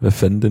hvad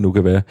fanden det nu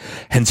kan være.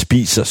 Han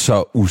spiser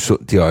så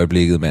usundt i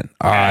øjeblikket, mand.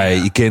 Ej,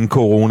 igen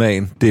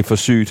coronaen. Det er for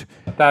sygt.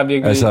 Der er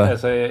virkelig...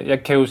 Altså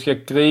jeg kan huske, jeg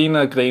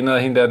grinede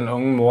af hende der, den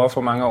unge mor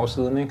for mange år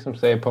siden, ikke? Som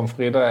sagde,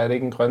 pomfritter, er det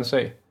ikke en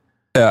grøntsag?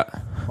 Ja.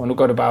 Og nu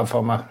går det bare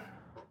for mig.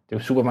 Det er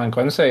jo super mange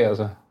grøntsager,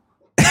 altså.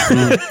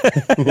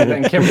 Det er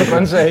en kæmpe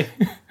grøntsag.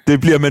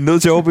 Det bliver man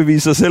nødt til at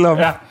overbevise sig selv om.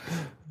 Ja.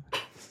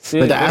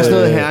 Men der er sådan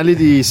noget herligt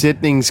i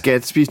sætningen,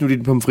 skat, spis nu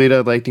dine pomfritter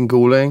og drik din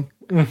cola, ikke?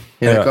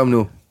 Ja, kom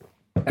nu.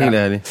 Helt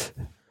ærligt.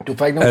 Du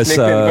får ikke nogen slik,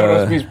 før du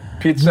har spist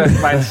pizza.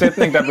 Det var en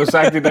sætning, der blev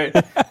sagt i dag.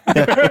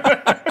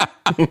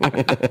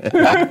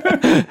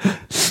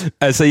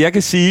 Altså, jeg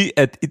kan sige,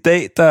 at i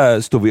dag, der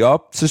stod vi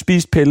op, så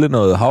spiste Pelle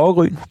noget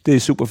havregryn. Det er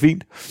super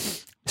fint.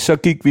 Så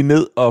gik vi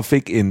ned og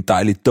fik en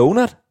dejlig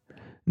donut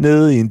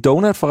nede i en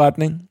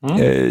donutforretning.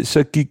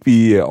 Så gik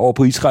vi over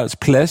på Israels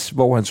Plads,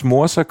 hvor hans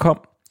mor så kom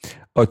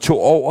og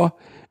tog over.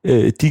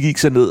 De gik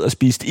så ned og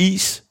spiste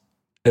is.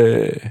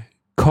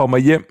 Kommer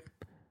hjem,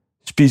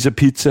 spiser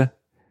pizza,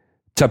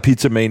 tager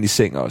pizza med ind i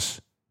seng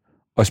også,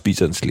 og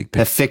spiser en slikpind.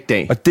 Perfekt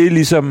dag. Og det er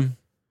ligesom,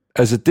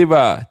 altså det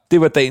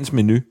var dagens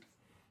menu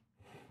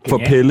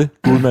for Pelle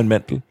Gudmand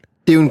Mantel.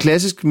 Det er jo en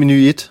klassisk menu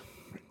 1,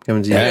 kan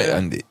man sige.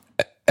 Ja,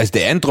 altså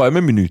det er en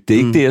drømmemenu, det er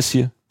ikke det, jeg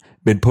siger.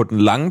 Men på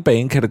den lange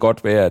bane kan det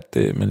godt være,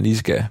 at man lige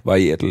skal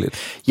variere det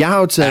lidt. Jeg har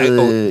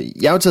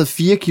jo taget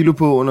 4 kilo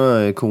på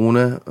under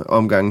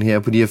corona-omgangen her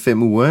på de her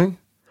 5 uger,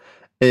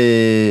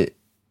 ikke?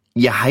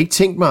 Jeg har ikke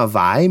tænkt mig at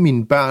veje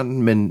mine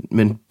børn,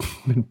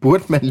 men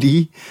burde man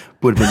lige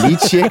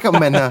tjekke,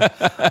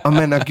 om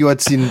man har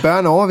gjort sine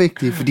børn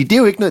overvægtige? Fordi det er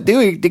jo ikke noget,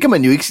 det kan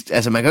man jo ikke,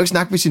 altså man kan jo ikke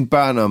snakke med sine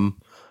børn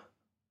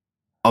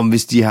om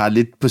hvis de har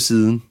lidt på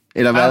siden.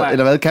 Eller hvad? Nej.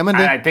 Eller hvad? Kan man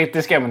det? Nej,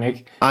 det skal man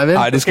ikke.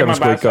 Nej, det skal man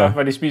sgu ikke gøre.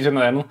 Hvor de spiser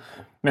noget andet.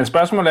 Men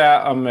spørgsmålet er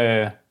om,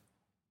 er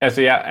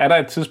der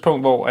et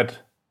tidspunkt, hvor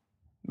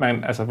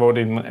hvor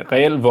det er en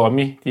reel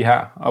vommi, de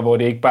har, og hvor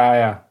det ikke bare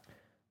er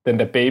den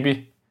der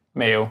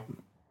baby-mave.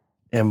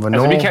 Jamen, hvornår?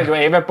 Altså, vi kaldte jo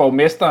Ava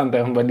borgmesteren,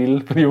 da hun var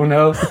lille, fordi hun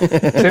havde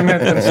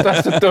simpelthen den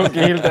største dunk i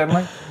hele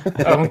Danmark.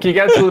 Og hun gik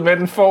altid med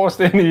den forrest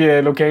ind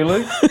i lokalet,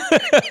 ikke?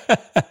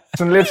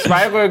 Sådan lidt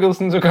svejrykket,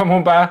 sådan, så kunne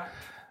hun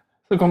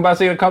bare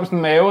se, at der kom sådan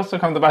en mave, så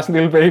kom der bare sådan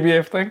en lille baby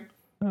efter, ikke?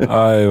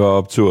 Ej, hvor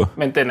optur.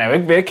 Men den er jo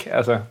ikke væk,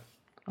 altså.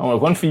 Hun er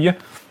kun 4.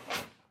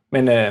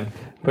 Men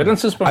på den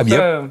tidspunkt,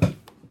 så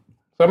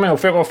er man jo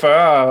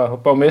 45 og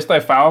borgmester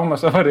i farven, og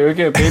så var det jo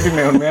ikke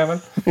babymaven mere,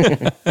 vel?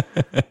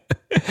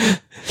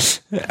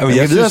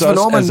 Jeg ved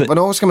også,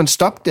 hvornår skal man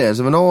stoppe det?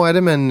 Altså, hvornår er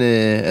det, man...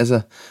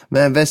 er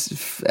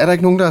der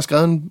ikke nogen, der har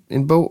skrevet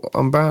en bog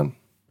om børn?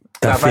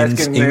 Der er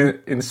faktisk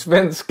en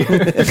svensk...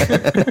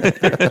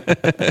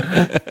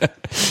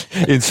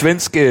 en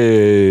svensk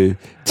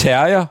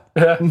terrier,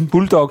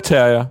 bulldog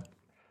terrier,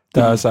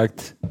 der har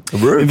sagt...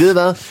 Men ved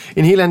hvad?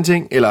 En helt anden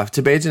ting, eller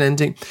tilbage til en anden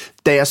ting.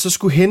 Da jeg så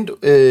skulle hente...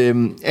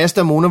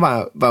 Asta og Mona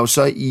var jo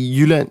så i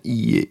Jylland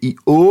i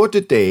 8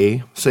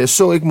 dage, så jeg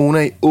så ikke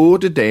Mona i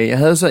 8 dage. Jeg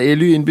havde så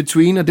Elly in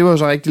between, og det var jo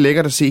så rigtig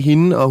lækkert at se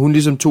hende, og hun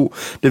ligesom tog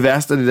det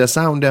værste af det der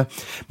savn der.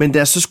 Men da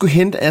jeg så skulle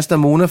hente Asta og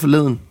Mona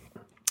forleden,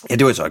 ja,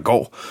 det var så i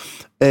går,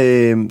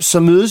 så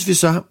mødes vi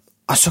så,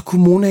 og så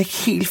kunne Mona ikke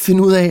helt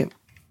finde ud af,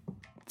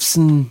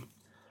 sådan...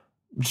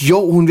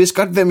 Jo, hun vidste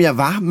godt, hvem jeg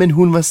var, men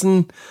hun var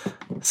sådan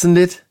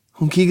lidt...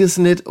 Hun kiggede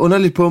sådan lidt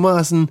underligt på mig,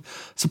 og sådan,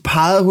 så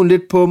pegede hun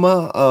lidt på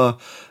mig, og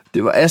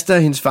det var Asta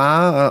og hendes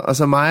far, og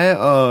så mig,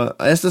 og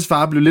Astas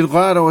far blev lidt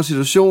rørt over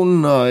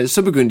situationen, og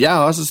så begyndte jeg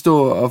også at stå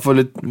og få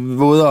lidt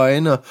våde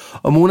øjne,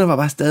 og Mona var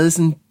bare stadig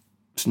sådan,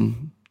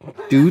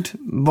 dude,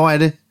 hvor er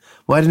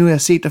det nu, jeg har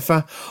set dig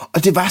før?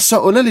 Og det var så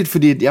underligt,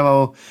 fordi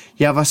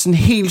jeg var sådan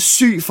helt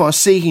syg for at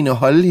se hende og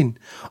holde hende,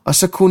 og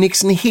så kunne hun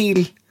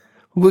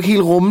kunne ikke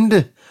helt rumme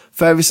det,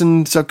 før vi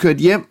sådan, så kørte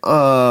hjem,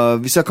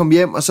 og vi så kom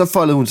hjem, og så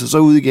foldede hun sig så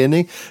ud igen,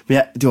 ikke? Men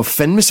det var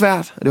fandme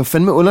svært, og det var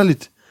fandme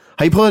underligt.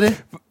 Har I prøvet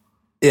det?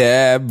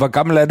 Ja, hvor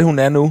gammel er det, hun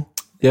er nu,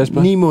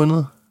 Jesper? 9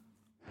 måneder.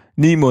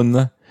 9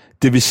 måneder.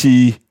 Det vil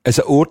sige,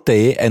 altså 8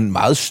 dage er en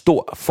meget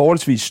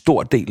forholdsvis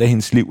stor del af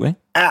hendes liv, ikke?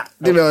 Ja,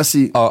 det vil jeg også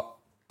sige.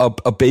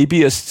 Og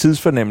babyers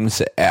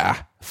tidsfornemmelse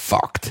er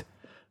fucked.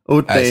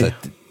 8 dage. Altså,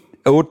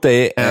 8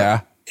 dage er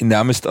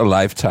nærmest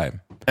a lifetime.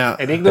 Ja.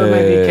 Er det ikke noget med,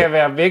 at de kan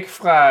være væk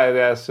fra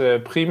deres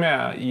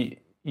primære i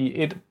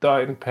 1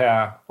 døgn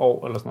per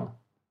år, eller sådan noget?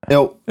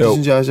 Jo, det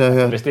synes jeg også, jeg har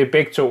hørt. Hvis det er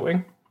begge to, ikke?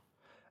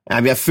 Ja,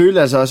 men jeg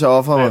føler altså også, at jeg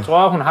offrer mig. Jeg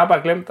tror, hun har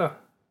bare glemt dig.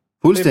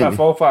 Fuldstændig. Det er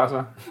bare forfra,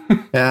 så.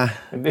 Ja.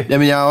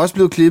 Jamen, jeg er også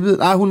blevet klippet.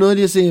 Hun nåede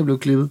lige at se, at jeg blev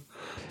klippet.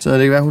 Så det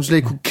kan være, at hun slet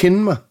ikke kunne kende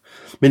mig.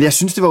 Men jeg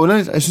synes, det var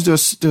underligt. Jeg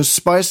synes, det var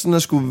spøjs, sådan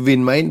at skulle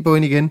vinde mig ind på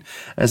hende igen.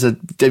 Altså,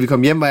 da vi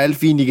kom hjem, var alt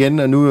fint igen,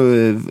 og nu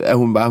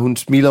er hun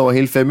smiler over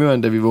hele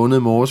 5'eren, da vi vågnede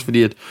i morges,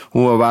 fordi at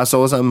hun var bare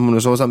sovet sammen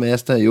med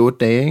Asta i 8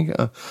 dage, ikke?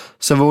 Og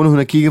så vågnede hun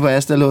og kiggede på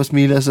Asta og lå og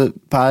smiler, og så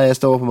pegede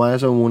Asta over på mig, og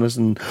så var hun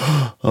sådan,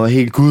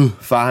 helt gud,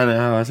 far han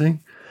er her også, ikke?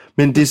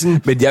 Men det er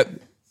sådan... Men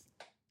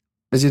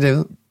hvad siger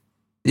David?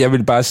 Jeg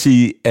vil bare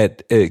sige,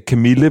 at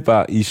Camille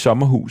var i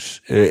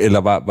sommerhus,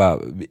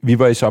 vi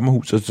var i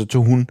sommerhus, og så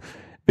tog hun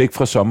væk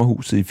fra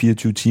sommerhuset i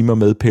 24 timer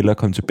med piller og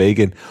kom tilbage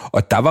igen.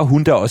 Og der var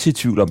hun der også i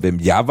tvivl om, hvem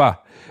jeg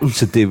var.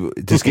 Så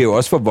det sker jo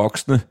også for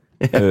voksne.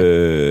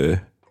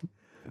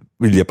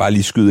 Vil jeg bare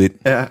lige skyde ind.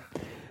 Ja.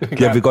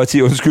 Jeg vil godt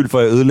sige undskyld for,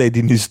 at jeg ødelagde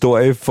din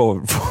historie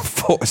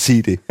for at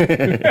sige det.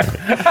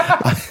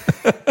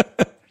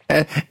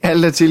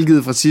 Alt er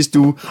tilgivet fra sidste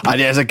uge.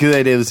 Det er altså ked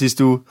af det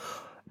sidste uge.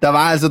 Der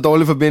var altså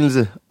dårlig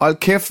forbindelse. Hold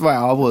kæft, hvor jeg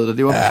afbrød dig.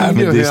 Det var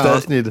pinligt at høre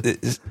afsnittet.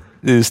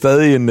 Det er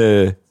stadig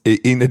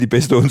en af de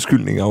bedste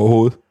undskyldninger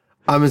overhovedet.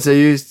 Men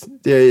seriøst,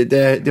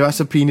 det var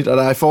så pinligt, og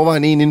der er i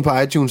forvejen en inde på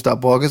iTunes, der har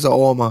brokket sig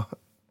over mig.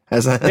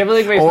 Altså, jeg ved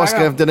ikke, hvad I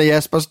overskrift, den er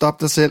Jasper,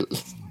 stop dig selv.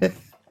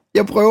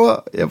 Jeg prøver.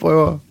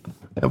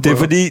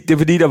 Det er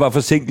fordi, der var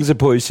forsinkelse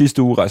på i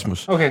sidste uge,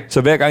 Rasmus. Okay.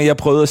 Så hver gang jeg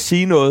prøvede at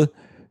sige noget,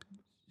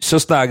 så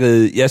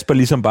snakkede Jasper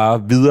ligesom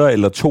bare videre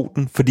eller tog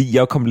den, fordi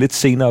jeg kom lidt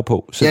senere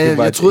på. Så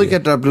ja, jeg troede ikke,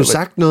 at der blev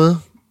sagt noget.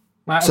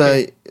 Nej, okay.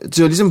 Så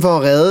det var ligesom for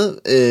at redde,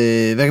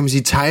 hvad kan man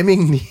sige,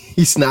 timingen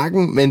i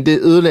snakken, men det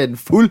ødelagde den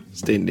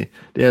fuldstændig.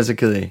 Det er jeg altså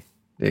ked af.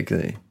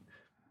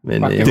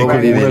 Men det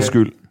er Monas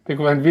skyld. Det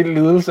kunne være en vild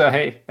lidelse at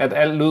have, at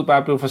al lyd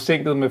bare blev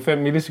forsinket med 5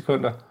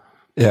 millisekunder.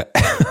 Ja.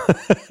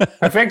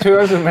 Perfekt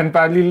hørelse, men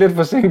bare lige lidt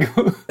forsinket.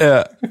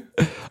 Ja.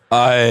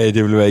 Ej,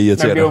 det ville være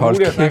irriterende.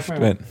 Hold kæft,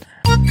 mand.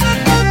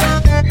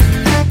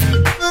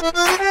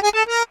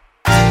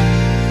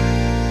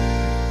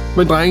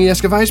 Men drenge, jeg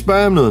skal faktisk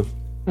spørge om noget.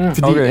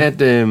 Fordi at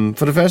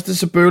for det første,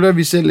 så bøvler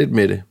vi selv lidt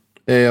med det.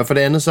 Og for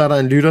det andet, så er der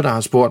en lytter, der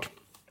har spurgt,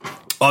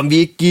 om vi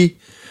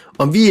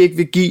ikke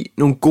vil give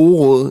nogle gode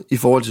råd i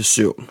forhold til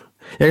søvn.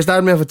 Jeg kan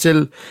starte med at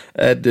fortælle,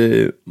 at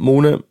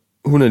Mona,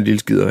 hun er en lille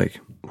skiderik.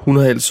 Hun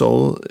har helt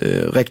sovet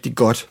rigtig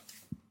godt.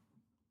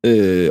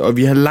 Og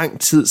vi har lang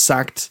tid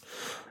sagt,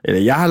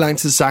 eller jeg har lang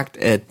tid sagt,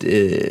 at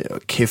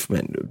kæft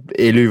mand,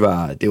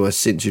 det var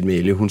sindssygt med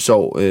Elly. Hun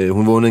sov,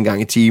 hun vågnede en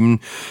gang i timen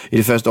i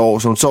det første år,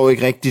 så hun sov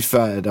ikke rigtigt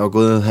før, der var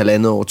gået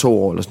 1,5 år,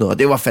 2 år eller sådan noget, og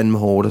det var fandme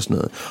hårdt og sådan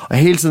noget. Og jeg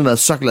har hele tiden været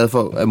så glad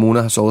for, at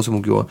Mona har sovet, som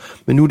hun gjorde.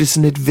 Men nu er det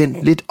sådan lidt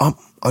vendt lidt om,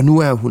 og nu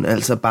er hun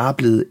altså bare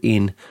blevet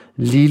en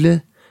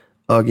lille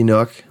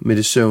okkinok med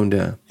det søvn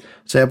der.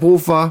 Så jeg har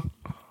brug for,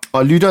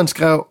 og lytteren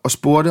skrev og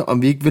spurgte,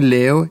 om vi ikke vil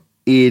lave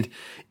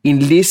en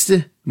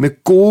liste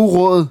med gode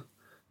råd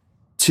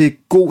til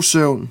god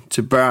søvn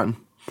til børn.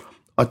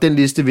 Og den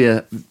liste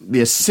vil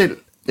jeg selv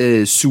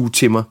suge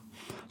til mig.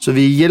 Så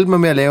vil I hjælpe mig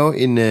med at lave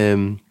en...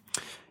 jeg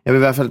vil i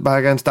hvert fald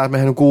bare gerne starte med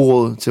at have nogle gode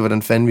råd til,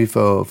 hvordan fanden vi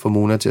får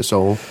Mona til at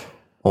sove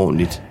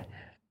ordentligt.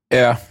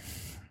 Ja.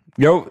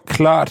 Jo,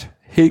 klart.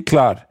 helt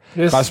klart.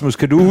 Yes. Rasmus,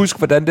 kan du huske,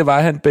 hvordan det var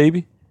at have en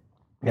baby?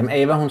 Jamen,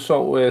 Ava, hun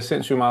sov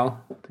sindssygt meget.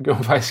 Det gjorde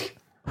hun faktisk.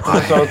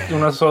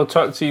 Hun har sovet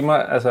 12 timer,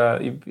 altså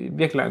i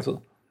virkelig lang tid.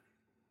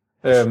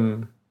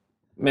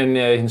 Men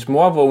hendes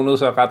mor vågnede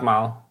så ret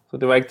meget. Så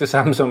det var ikke det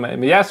samme som...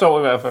 Men jeg sov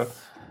i hvert fald.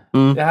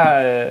 Jeg har,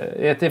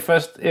 det er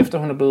først efter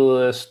hun er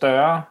blevet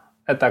større,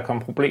 at der kom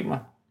problemer.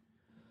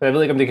 Så jeg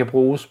ved ikke, om det kan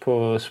bruges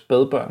på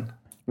spædbørn.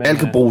 Men, Alt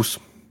kan bruges.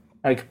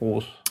 Alt kan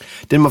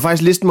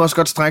bruges. Listen må også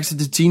godt strække sig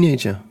til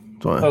teenager,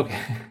 tror jeg. Okay.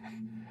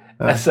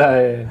 Ja.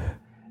 Altså,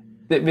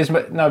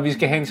 når vi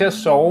skal have hende til at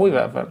sove i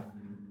hvert fald,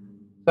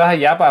 så har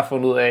jeg bare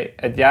fundet ud af,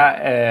 at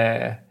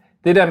jeg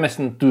det der med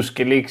sådan, du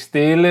skal ligge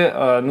stille,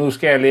 og nu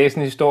skal jeg læse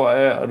en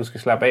historie, og du skal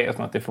slappe af og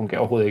sådan noget, det fungerer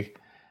overhovedet ikke.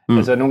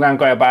 Altså, nogle gange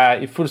går jeg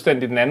bare i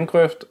fuldstændig den anden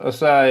grøft, og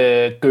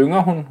så gynger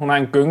hun. Hun har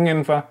en gynge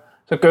indenfor.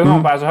 Så gynger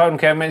hun bare så højt hun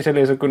kan, mens jeg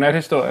læser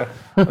godnathistorie.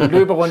 Og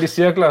løber rundt i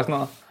cirkler og sådan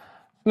noget.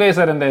 Så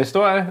læser jeg den der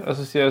historie, og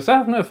så siger jeg,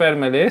 så nu er jeg færdig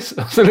med at læse,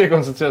 og så lægger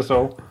hun sig til at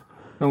sove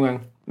nogle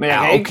gange. Men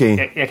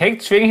jeg kan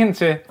ikke tvinge hende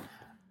til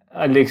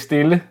at ligge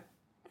stille,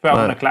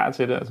 før hun er klar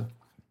til det, altså.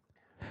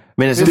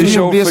 Men altså, Det er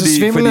sjovt, bliver så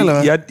svimmel, eller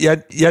hvad?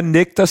 jeg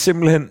nægter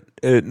simpelthen,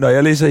 når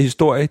jeg læser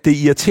historie, det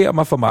irriterer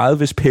mig for meget,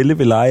 hvis Pelle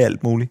vil lege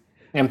alt muligt.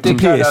 Jamen,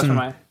 det gør det også for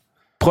mig.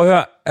 Prøv at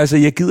høre, altså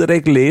jeg gider da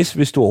ikke læse,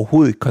 hvis du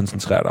overhovedet ikke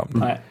koncentrerer dig om det.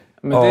 Nej,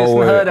 men det,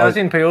 sådan havde jeg det også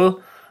i en periode,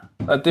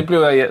 og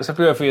så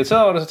blev jeg for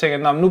irriteret over det, så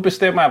tænkte jeg, nu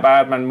bestemmer jeg bare,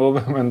 at man må,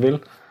 hvad man vil.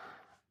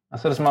 Og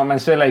så er det som om, man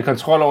selv er i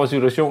kontrol over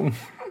situationen.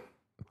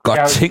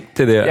 Godt tænkt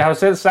det der. Jeg har jo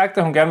selv sagt,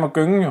 at hun gerne må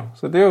gynge jo,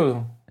 så det er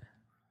jo...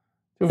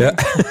 Ja.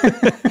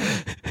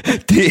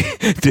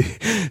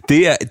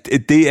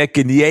 det er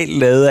genialt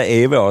lavet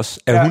af Ava også.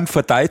 At hun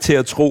får dig til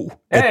at tro,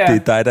 at det er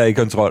dig, der er i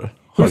kontrol.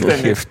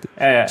 Hold kæft.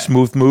 Ja.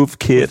 Smooth move,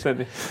 kid.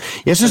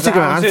 Jeg synes, det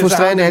kan være ret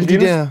frustrerende, alle de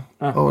der...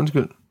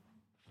 undskyld.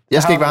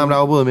 Jeg skal ikke være ham, der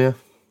afbryder mere.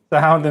 Så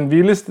har hun den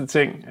vildeste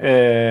ting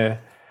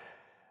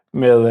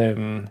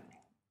med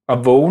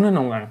at vågne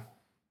nogle gange.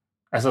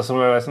 Altså, som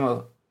er sådan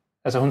noget...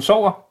 Altså, hun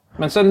sover,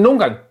 men så nogle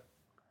gange,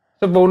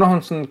 så vågner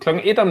hun sådan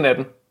 1:00 om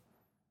natten,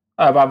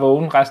 og er bare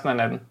vågen resten af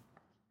natten.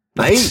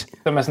 Nej.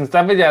 Så sådan,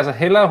 der vil jeg altså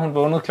hellere, hun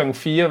vågnede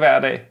 4:00 hver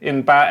dag,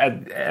 end bare,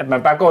 at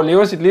man bare går og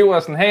lever sit liv,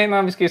 og sådan,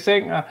 hey, vi skal i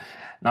seng, og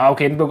nå,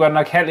 okay, den blev godt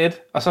nok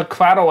 12:30, og så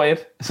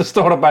 1:15, så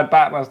står der bare et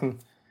barn, og sådan,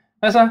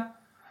 hvad så?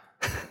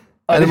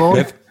 Og er det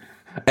morgen?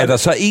 Er der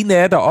så en af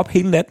jer, der er op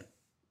hele natten?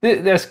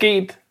 Det er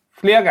sket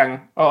flere gange,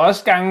 og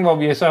også gange, hvor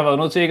vi så har været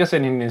nødt til ikke at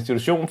sende hende i en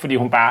institution, fordi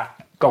hun bare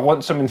går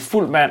rundt som en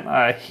fuld mand,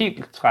 og er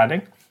helt træt,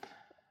 ikke?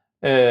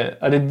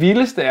 Og det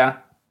vildeste er,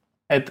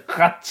 at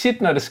ret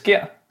tit, når det sker,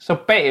 så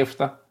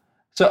bagefter,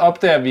 så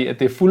opdager vi, at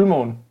det er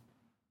fuldmåne.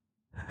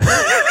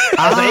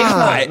 Altså ikke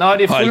sådan noget, når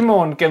det er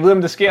fuldmåne, kan jeg vide,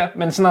 om det sker,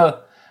 men sådan noget,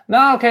 nå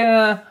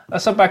okay,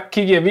 og så bare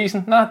kigge i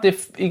avisen, nå, det er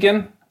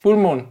igen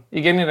fuldmåne,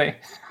 igen i dag.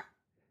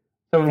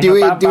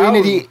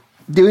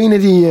 Det er jo en af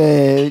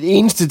de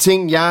eneste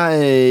ting,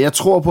 jeg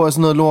tror på, er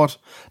sådan noget lort.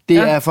 Det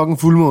er fucking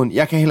fuldmåne.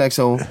 Jeg kan heller ikke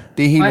sove.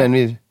 Det er helt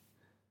vanvittigt.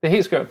 Det er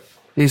helt skørt.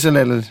 Det er så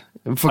latterligt.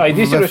 Og i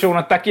de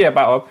situationer, der giver jeg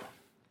bare op.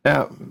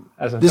 Ja,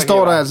 altså, det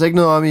står der altså ikke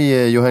noget om i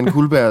Johan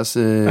Kuhlbergs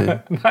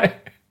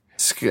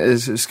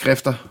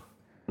skrifter.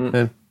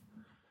 Ja.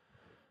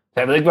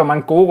 Jeg ved ikke, hvor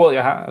mange gode råd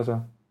jeg har. Altså.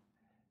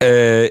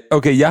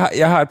 Okay,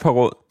 jeg har et par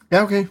råd.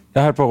 Ja, okay.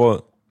 Jeg har et par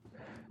råd.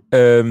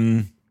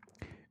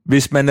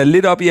 Hvis man er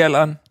lidt op i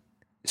alderen,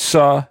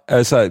 så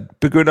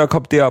begynder at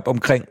komme derop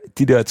omkring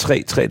de der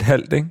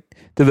 3,5, ikke?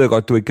 Det ved jeg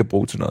godt, du ikke kan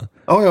bruge til noget.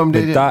 Jo, men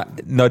der,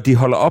 når de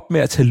holder op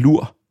med at tage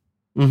lur,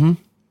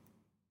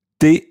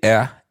 det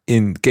er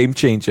en game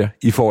changer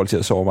i forhold til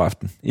at sove om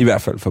aftenen. I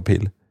hvert fald for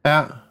Pelle.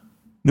 Ja.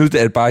 Nu er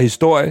det bare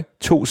historie,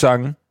 2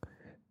 sange.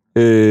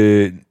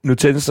 Nu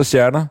tændes der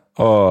stjerner,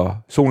 og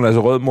solen er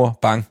så rød, mor.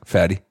 Bang,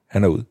 færdig.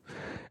 Han er ude.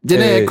 Den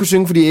er jeg ikke kunne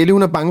synge, fordi Ellie,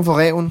 hun er bange for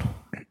ræven.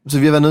 Så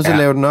vi har været nødt til at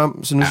lave den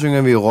om. Så nu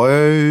synger vi,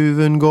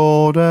 Røven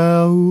går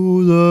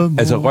derude.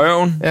 Altså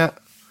røven? Ja.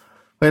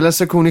 Og ellers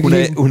så kunne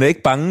hun er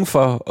ikke bange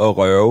for at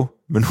røve,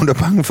 men hun er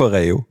bange for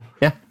ræve.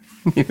 Ja,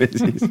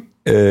 præcis.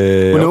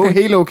 Hun er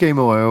helt okay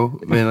med røve.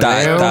 Men der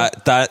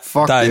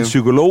er en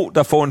psykolog,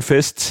 der får en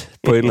fest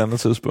på et eller andet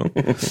tidspunkt.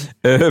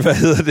 Hvad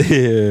hedder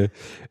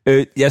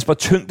det? Jasper,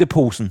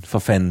 tyngdeposen, for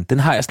fanden. Den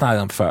har jeg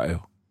snakket om før, jo.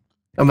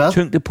 Om hvad?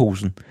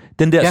 Tyngdeposen.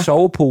 Den der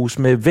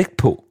sovepose med vægt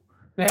på.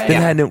 Den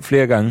har jeg nævnt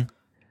flere gange.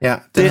 Ja,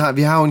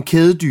 vi har jo en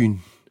kædedyn.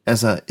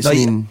 Altså,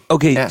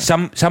 okay,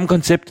 samme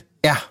koncept?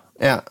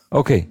 Ja.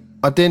 Okay.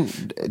 Og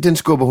den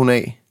skubber hun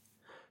af.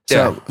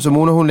 Så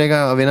Mona, hun ligger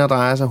og vender og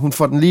drejer sig. Hun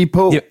får den lige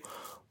på,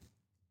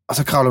 og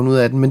så kravler hun ud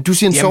af den. Men du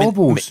siger en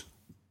sovepose.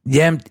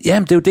 Jamen,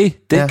 det er jo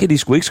det. Den kan de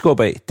sgu ikke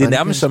skubbe af. Det er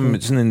nærmest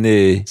som sådan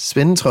en...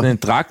 spændetrøje. Sådan en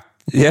dragt.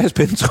 Ja,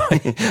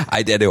 spændetrøje.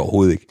 Ej, det er det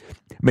overhovedet ikke.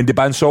 Men det er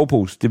bare en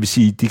sovepose. Det vil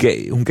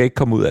sige, hun kan ikke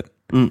komme ud af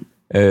den.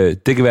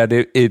 Det kan være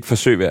det et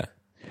forsøg værd.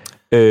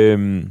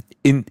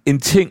 En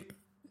ting,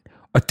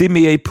 og det er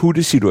mere i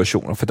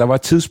puttesituationer, for der var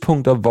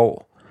tidspunkter,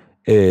 hvor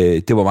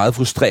det var meget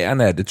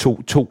frustrerende, at det tog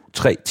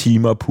 2-3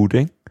 timer at putte,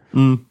 ikke?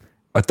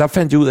 Og der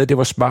fandt jeg ud af, at det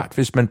var smart,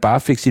 hvis man bare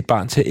fik sit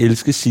barn til at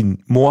elske sin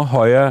mor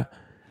højere,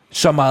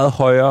 så meget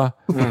højere,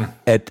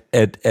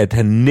 at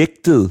han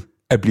nægtede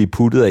at blive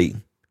puttet af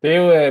en. Det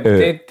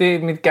er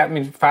jo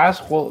min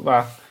fars råd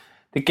var,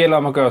 det gælder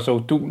om at gøre sig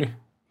uduelig.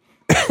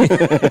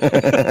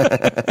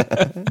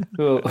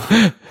 Og hvis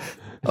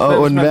man bare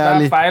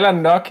undværlig. fejler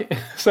nok,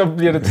 så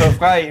bliver det taget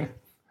fra en.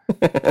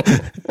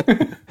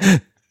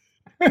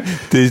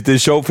 Det er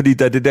sjovt, fordi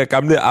der er det der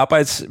gamle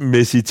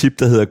arbejdsmæssige tip,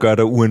 der hedder gør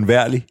dig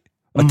uundværlig.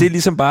 Og det er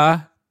ligesom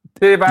bare...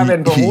 Det er bare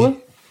vendt på hovedet.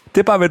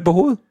 Det er bare vendt på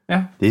hovedet.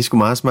 Ja. Det er sgu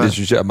meget smart. Det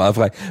synes jeg er meget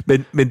fræk.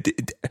 Men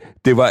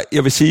det var,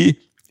 jeg vil sige,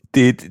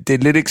 det er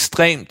et lidt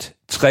ekstremt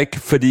trick,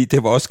 fordi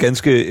det var også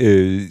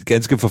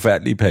ganske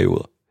forfærdelige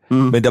perioder.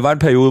 Men der var en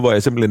periode, hvor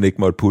jeg simpelthen ikke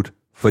måtte putte,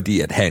 fordi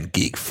at han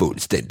gik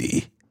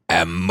fuldstændig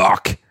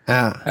amok.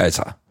 Ja.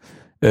 Altså.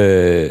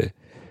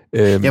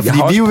 Ja, fordi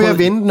vi er jo ved at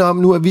vende den om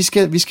nu, at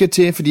vi skal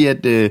til, fordi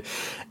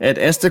at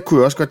Asta kunne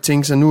jo også godt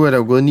tænke sig, nu er der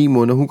jo gået 9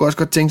 måneder, hun kunne også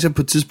godt tænke sig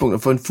på et tidspunkt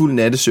at få en fuld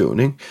nattesøvn,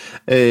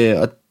 ikke?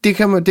 Og det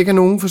kan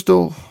nogen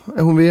forstå,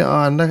 at hun vil,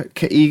 og andre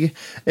kan ikke.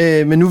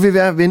 Men nu vil vi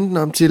være at vende den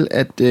om til,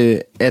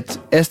 at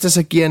Asta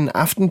så giver en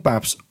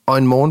aftenbabs og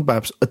en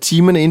morgenbabs, og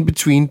timerne in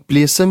between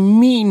bliver så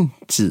min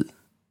tid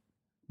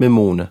med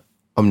Mona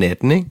om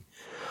natten, ikke?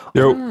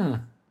 Jo.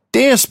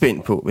 Det er jeg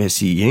spændt på, vil jeg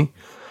sige,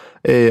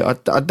 ikke?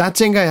 Og der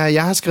tænker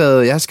jeg har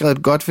skrevet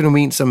et godt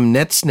fænomen som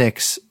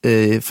natsnacks,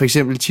 for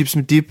eksempel chips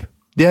med dip.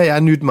 Det har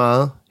jeg nydt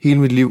meget hele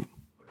mit liv.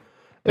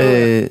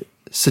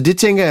 Så det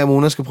tænker jeg, at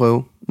Mona skal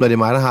prøve, når det er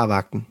mig, der har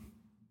vagten.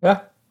 Ja.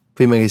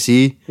 Fordi man kan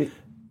sige, Det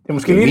er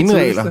måske lige mine det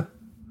regler. tidligste.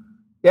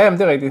 Ja, men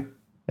det er rigtigt.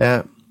 Ja.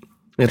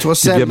 Jeg tror Det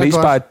salt bliver er mest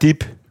godt. bare et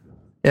dip.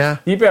 Ja.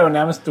 Dip er jo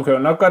nærmest, du kan jo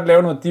nok godt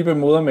lave noget dip af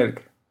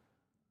modermælk.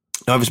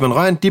 Nå, hvis man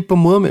rører en dip på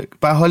modermælk,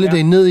 bare holde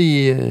det ned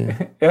i...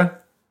 Ja.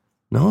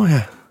 Nå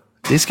ja,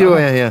 det skriver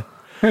jeg her.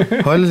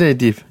 Holiday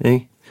dip,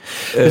 ikke?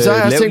 Men så har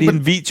jeg også Lav tænkt lige på...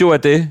 en video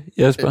af det,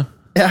 Jesper.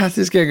 Ja,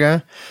 det skal jeg gøre.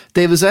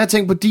 David, så har jeg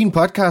tænkt på din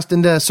podcast,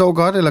 den der Sov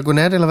Godt, eller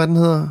Godnat, eller hvad den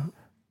hedder.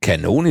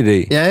 Kanon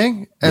idé. Ja,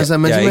 ikke? Altså,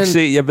 man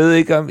Jeg ved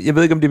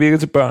ikke, om det virker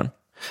til børn.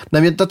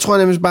 Nej, men der tror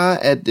jeg nemlig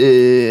bare,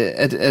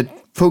 at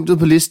punktet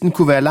på listen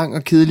kunne være lang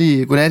og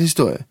kedelig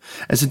godnathistorie.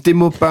 Altså, det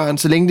må børn,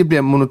 så længe det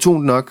bliver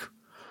monotont nok,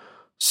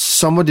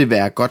 så må det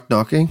være godt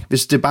nok, ikke?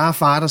 Hvis det er bare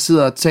far, der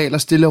sidder og taler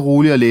stille og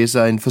roligt og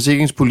læser en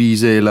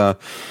forsikringspolice, eller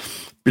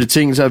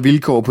betingelser og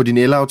vilkår på din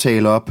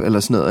elaftale op, eller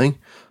sådan noget, ikke?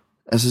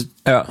 Altså,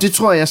 Ja. det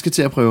tror jeg skal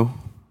til at prøve.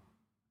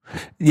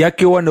 Jeg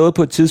gjorde noget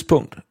på et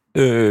tidspunkt.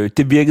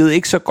 Det virkede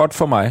ikke så godt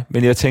for mig,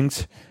 men jeg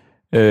tænkte,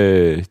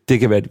 det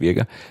kan være, det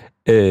virker.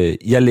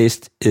 Jeg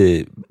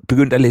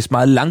begyndte at læse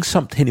meget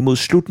langsomt hen imod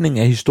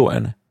slutningen af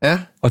historierne, Ja.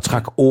 og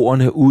trak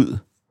ordene ud,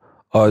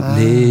 og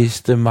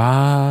læste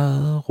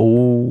meget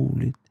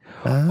roligt.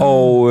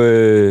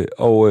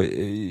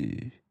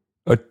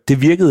 Og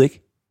det virkede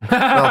ikke.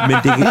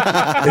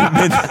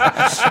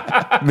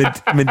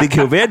 Men det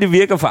kan jo være, at det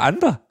virker for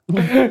andre.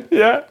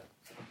 Ja,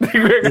 det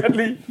kunne jeg godt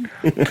lide.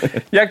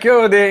 Jeg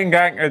gjorde det en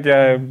gang, at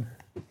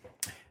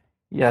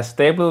jeg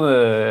stablede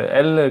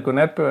alle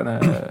godnatbøgerne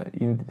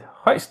i en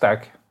høj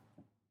stak.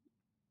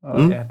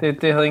 Og ja,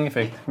 det havde ingen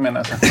effekt, men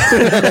altså.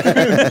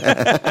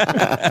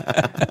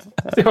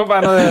 Det var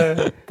bare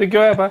noget, det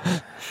gjorde jeg bare.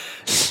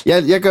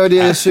 Jeg gør det,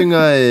 at jeg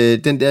synger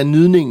den der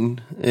Nydningen,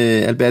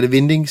 Alberte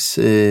Windings,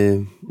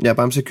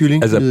 Bamse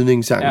Kylling, altså,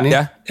 Nydningssangen,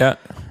 ikke? Ja.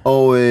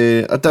 Og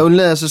der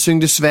undlader jeg så at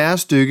synge det svære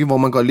stykke, hvor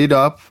man går lidt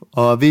op,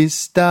 og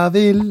hvis der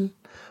vil,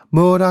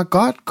 må der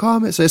godt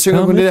komme. Så jeg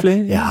synger kun det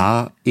der, jeg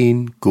har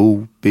en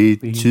god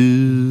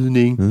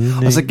betydning.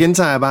 Og så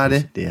gentager jeg bare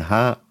det, det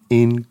har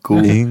en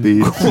god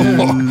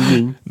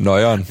betydning.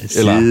 Nøjeren.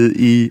 Eller sidde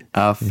i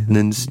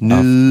aftenens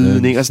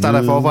nydning. Og så starter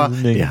jeg forfra,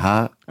 det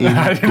har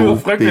en god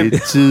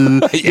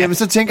betydning. Jamen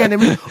så tænker jeg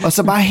nemlig, og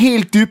så bare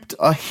helt dybt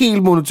og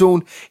helt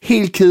monoton,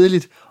 helt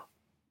kedeligt.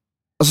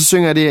 Og så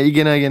synger jeg det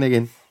igen og igen og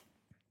igen.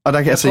 Og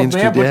der kan jeg se en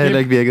stykke, det har heller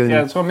ikke virket endnu.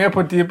 Jeg tror mere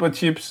på dip og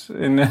chips,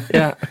 end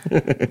ja.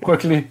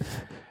 Brooklyn.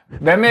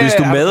 Hvad med,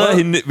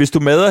 hvis du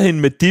mader hende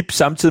med dip,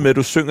 samtidig med at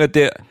du synger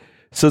der,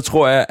 så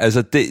tror jeg,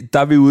 altså der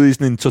er vi ude i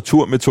sådan en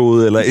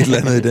torturmetode, eller et eller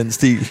andet i den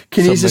stil.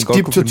 Kinesisk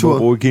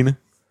dip-tortur.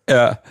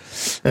 Ja.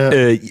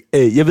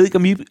 Jeg ved ikke,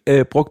 om I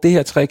brugte det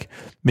her trick,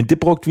 men det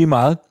brugte vi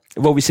meget,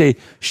 hvor vi sagde...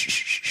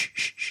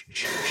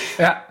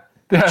 Ja,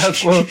 det har jeg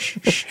prøvet.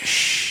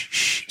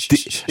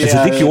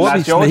 Det gjorde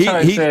vi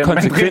sådan helt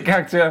konsekvent.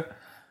 Karakter.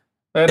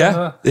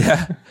 Ja.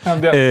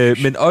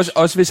 Men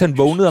også hvis han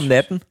vågnede om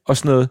natten og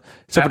sådan noget,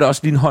 så var der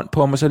også lige en hånd på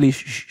ham, og så lige...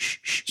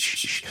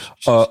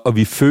 Og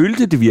vi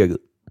følte, det virkede.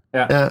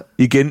 Ja.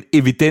 Igen,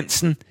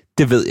 evidensen,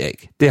 det ved jeg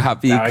ikke. Det har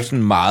vi ikke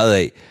sådan meget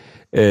af.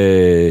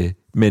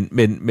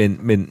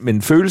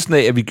 Men følelsen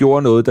af, at vi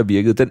gjorde noget, der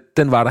virkede,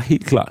 den var der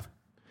helt klart.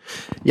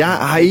 Ja,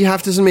 har I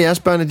haft det sådan med jeres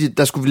børn, at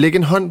der skulle lægge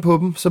en hånd på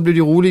dem, så blev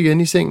de rolige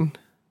igen i sengen?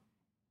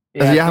 Ja,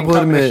 altså, jeg har prøvet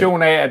det med... en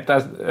kombination af,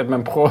 at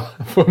man prøver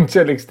at få dem til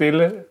at ligge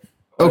stille.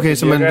 Okay,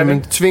 så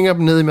man tvinger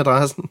dem ned i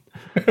madrassen.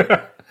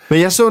 Men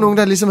jeg så nogen,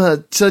 der ligesom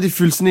havde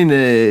fyldt sådan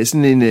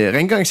en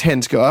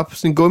rengøringshandske op,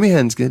 sådan en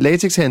gummihandske,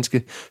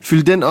 latexhandske,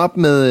 fyldt den op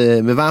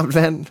med varmt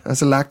vand, og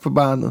så lagt på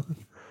barnet.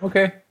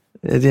 Okay.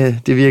 Ja,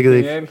 det virkede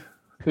ikke.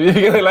 Det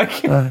virkede heller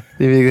ikke. Nej,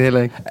 det virkede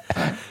heller ikke.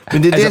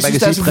 Men det er det, jeg synes,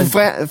 der er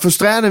så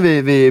frustrerende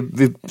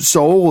ved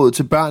soveråd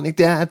til børn, ikke?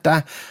 Det er, at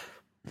der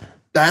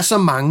er så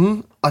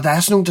mange, og der er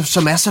sådan nogle,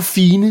 som er så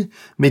fine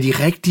med de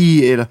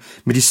rigtige, eller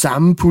med de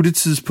samme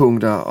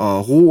puttetidspunkter,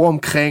 og ro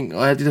omkring,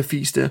 og alt det der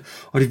fis der.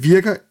 Og det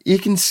virker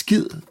ikke en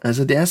skid.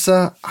 Altså, det er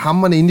så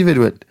hamrende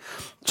individuelt.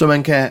 Så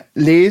man kan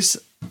læse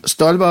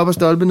stolpe op og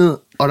stolpe ned,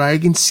 og der er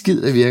ikke en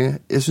skid at virke.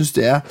 Jeg synes,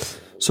 det er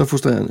så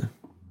frustrerende.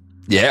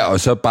 Ja, og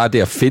så bare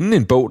det at finde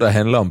en bog, der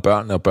handler om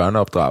børn og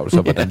børneopdragelse,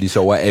 og hvordan de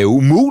sover, er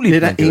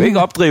umuligt. Man kan jo ikke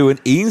opdrive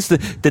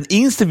den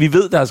eneste, vi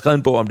ved, der har skrevet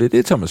en bog om det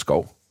er Thomas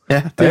Skov.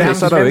 Ja, det er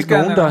så er der jo ikke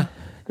nogen, der...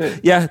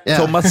 Ja,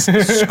 Thomas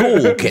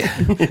Skoge.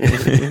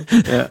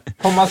 Ja.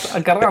 Thomas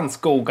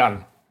Granskogan.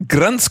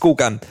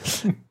 Granskogan.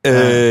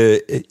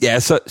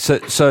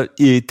 Så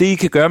det, I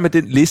kan gøre med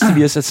den liste,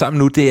 vi har sat sammen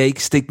nu, det er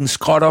ikke stikke den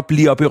skråt op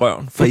lige op i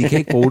røven, for I kan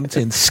ikke bruge den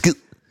til en skid.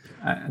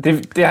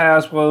 Det har jeg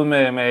også prøvet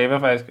med Ava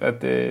faktisk, og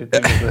det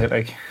ved heller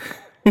ikke.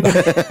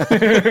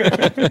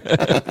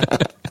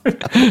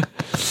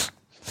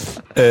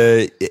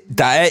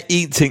 Der er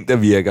én ting, der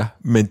virker,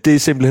 men det er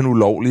simpelthen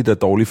ulovligt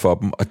og dårligt for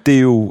dem, og det er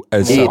jo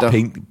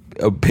altså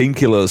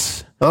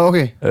painkillers.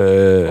 Okay.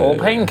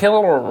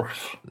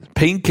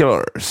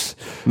 Painkillers.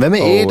 Hvad med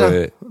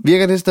æder?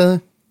 Virker det stadig?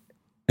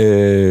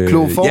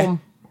 Kloform?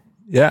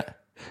 Ja.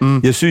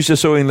 Jeg synes, jeg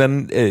så en eller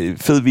anden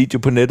fed video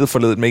på nettet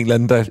forleden med en eller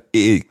anden, der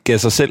gav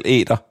sig selv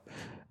æder.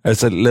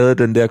 Altså lavede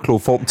den der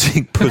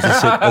kloform-ting på sig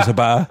selv, altså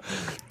bare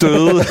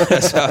døde,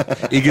 altså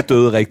ikke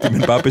døde rigtigt,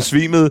 men bare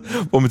besvimede,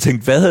 hvor man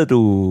tænkte,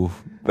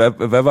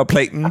 hvad var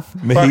planen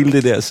med hele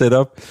det der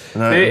setup?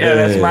 Det er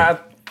da smart.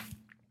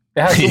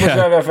 Jeg har super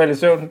svært i hvert fald i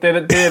søvn. Det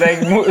er da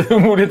ikke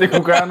umuligt, det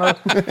kunne gøre noget.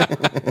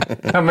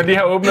 Når man lige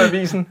har åbnet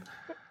avisen.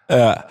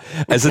 Ja,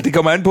 altså det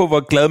kommer an på,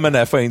 hvor glad man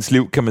er for ens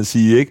liv, kan man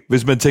sige, ikke?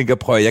 Hvis man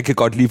tænker, jeg kan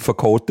godt lige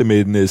forkorte det med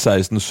en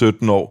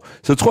 16-17 år,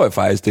 så tror jeg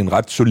faktisk, det er en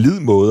ret solid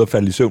måde at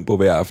falde i søvn på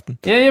hver aften.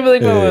 Ja, jeg ved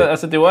ikke,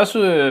 altså det er jo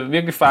også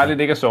virkelig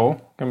farligt ikke at sove,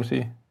 kan man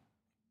sige.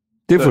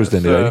 Det er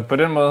fuldstændig rigtigt. Så på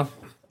den måde.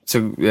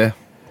 Så ja,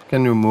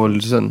 kan jo måle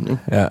det sådan, ikke?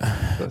 Ja.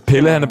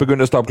 Pelle, han er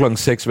begyndt at stoppe klokken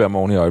 6 hver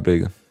morgen i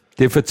øjeblikket.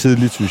 Det er for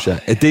tidligt, synes jeg.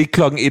 Det er ikke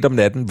klokken 1 om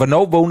natten.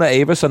 Hvornår vågner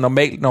Ava så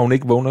normalt, når hun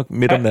ikke vågner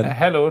midt om natten?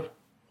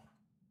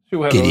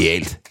 7:30.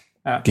 Genialt.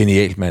 Ja.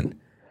 Genialt, mand.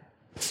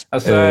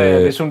 Altså,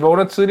 hvis hun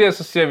vågner tidligere,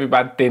 så siger vi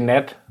bare, at det er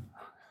nat.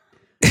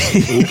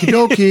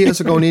 Okay, og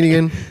så går hun ind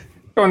igen.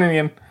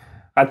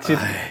 Ret tit.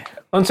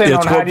 Undtagen, når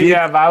hun har de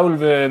der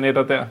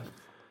varulve-netter der.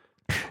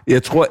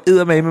 Jeg tror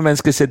eddermame, man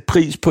skal sætte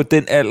pris på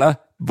den alder,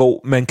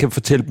 hvor man kan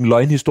fortælle dem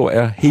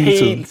løgnhistorier hele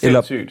tiden. Helt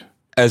sindssygt.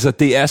 Altså,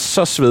 det er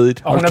så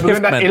svedigt. Og hun er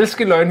begyndt at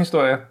elske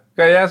løgnhistorier.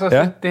 Gør jeg så?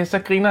 Ja. Det er så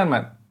grineren,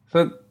 mand.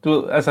 Så, du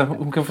ved, altså,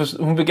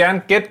 hun vil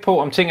gerne gætte på,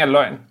 om ting er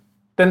løgn.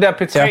 Den der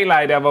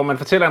P3-leg der, hvor man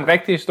fortæller en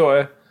rigtig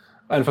historie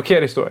og en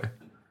forkert historie.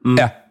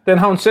 Ja. Den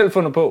har hun selv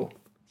fundet på.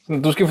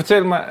 Så du skal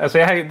fortælle mig, altså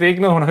det er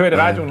ikke noget, hun har hørt i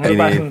radioen. Hun er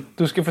bare sådan,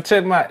 du skal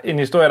fortælle mig en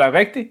historie, der er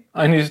rigtig,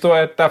 og en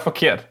historie, der er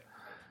forkert.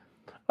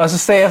 Og så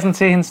sagde jeg sådan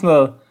til hende sådan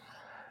noget,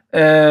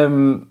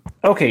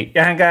 okay,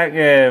 jeg har engang,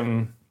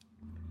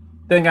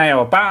 dengang jeg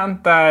var barn,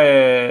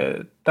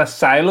 der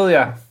sejlede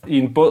jeg i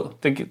en båd.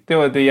 Det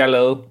var det, jeg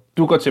lavede.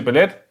 Du går til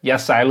ballet, jeg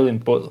sejlede i en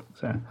båd.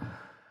 Så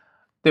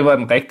det var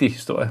den rigtige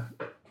historie.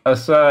 Og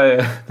så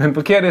den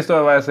forkerte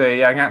historie var, at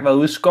jeg har engang været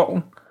ude i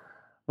skoven,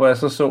 hvor jeg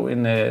så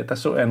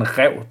jeg en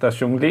ræv, der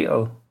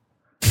jonglerede.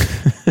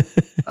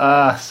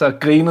 Og så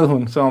grinede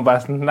hun, så hun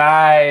bare sådan,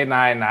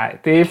 nej,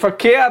 det er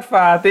forkert,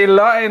 far, det er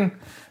løgn.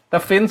 Der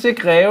findes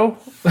ikke ræve.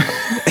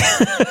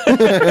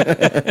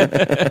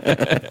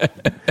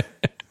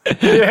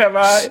 Det er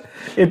bare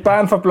et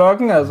barn fra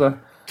blokken, altså.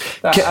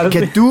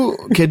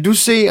 Kan du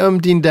se, om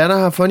din datter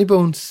har funny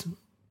bones?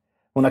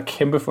 Hun har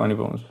kæmpe funny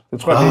bones.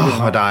 Det tror jeg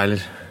virkelig. Hvor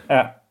dejligt.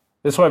 Ja,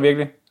 det tror jeg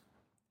virkelig.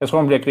 Jeg tror,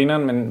 hun bliver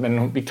grineren,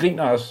 men vi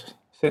griner også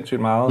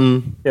sindssygt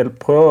meget. Jeg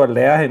prøver at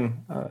lære hende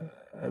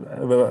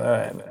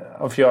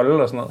at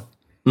fjolle og sådan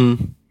noget.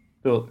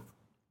 Du ved,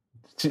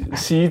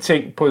 sige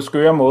ting på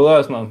skøre måder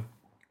og sådan noget.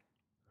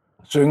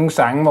 Synge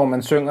sange, hvor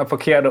man synger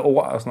forkerte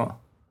ord og sådan noget.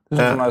 Det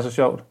synes jeg er så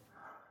sjovt.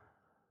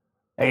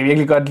 Jeg kan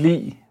virkelig godt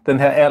lide den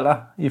her alder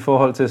i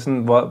forhold til sådan,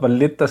 hvor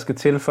lidt der skal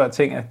til før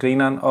ting er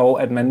grineren,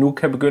 og at man nu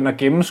kan begynde at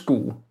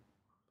gennemskue,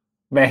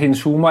 hvad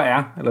hendes humor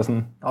er, eller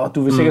sådan,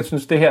 du vil sikkert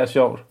synes, det her er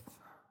sjovt.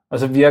 Og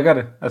så virker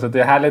det. Altså,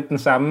 det har lidt den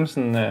samme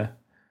sådan,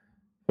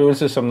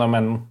 følelse, som når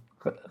man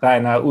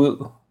regner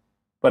ud,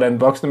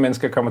 hvordan voksne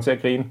mennesker kommer til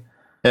at grine.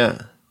 Ja.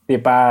 Det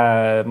er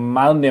bare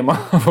meget nemmere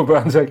at få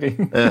børn til at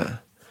grine. Ja.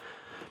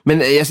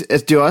 Men altså,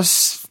 det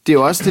er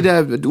jo også det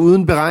der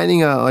uden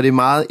beregninger, og det er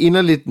meget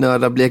inderligt, når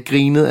der bliver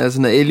grinet.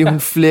 Altså, når Ellie, hun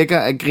flækker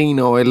af grin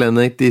over et eller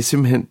andet, ikke? Det er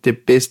simpelthen det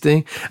bedste,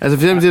 ikke? Altså,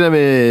 for eksempel det der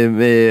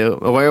med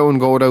røven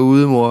går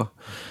derude, mor.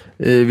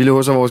 Vi lå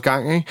hos vores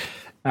gang, ikke?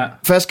 Ja.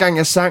 Første gang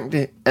jeg sang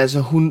det,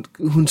 altså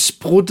hun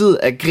spruttede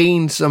af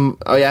grin,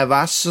 og jeg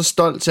var så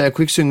stolt, så jeg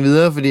kunne ikke synge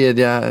videre, fordi at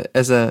jeg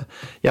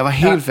var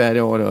helt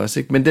færdig over det også,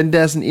 ikke? Men den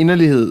der sådan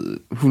inderlighed,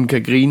 hun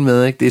kan grine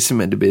med, ikke? Det er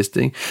simpelthen det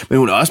bedste, ikke? Men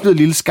hun er også blevet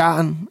lille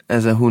skarn,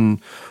 altså hun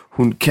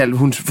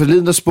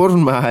forleden der spurgte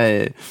hun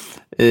mig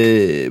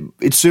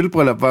et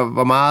sølvbryllup,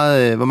 hvor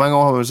mange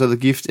år har man så været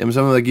gift? Jamen så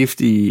har man været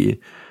gift i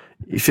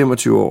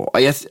 25 år.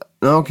 Og jeg,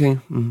 okay.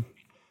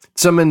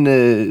 Så har man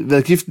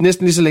været gift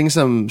næsten lige så længe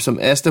som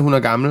Asta, hun er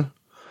gammel.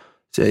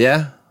 Så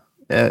ja,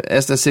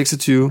 Asta er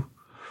 26.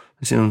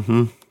 Så siger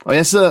hun, Og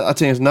jeg sidder og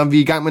tænker sådan, vi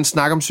er i gang med en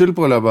snak om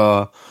sølvbryllup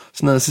og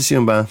sådan noget, så siger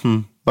hun bare,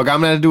 hvor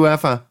gammel er det, du er,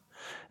 far?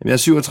 Jamen, jeg er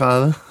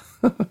 37.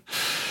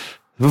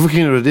 Hvorfor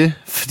griner du det?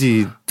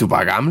 Fordi du er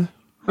bare gammel.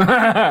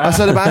 Og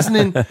så er det bare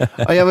sådan en...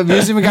 Og jeg var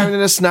virkelig i gang med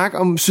den der snak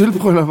om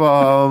sølvbryllup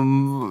og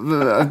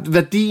om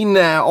værdien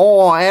af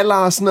år og alder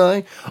og sådan noget,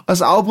 ikke? Og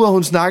så afbryder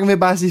hun snakken med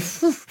bare at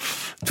sige,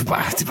 det er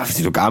bare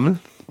fordi du er gammel.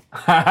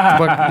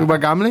 Du er bare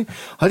gammel, ikke?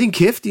 Hold din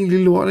kæft, din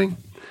lille lort, ikke?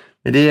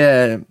 Men det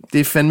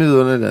er fandme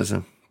vidunderligt,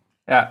 altså.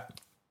 Ja.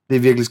 Det er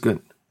virkelig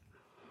skønt.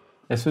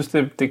 Jeg synes,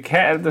 det kan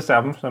alt det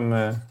samme, som...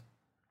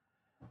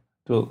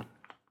 du ved...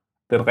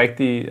 Den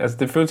rigtige... Altså,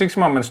 det føles ikke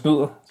som om, man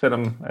snyder,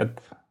 selvom at...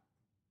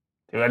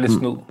 Det er jo lidt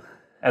snyd.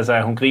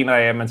 Altså, hun griner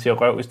af, at man siger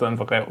røv i stedet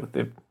for rev.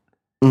 Det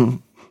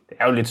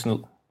er jo lidt snyd.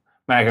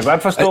 Men jeg kan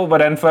godt forstå,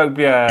 hvordan folk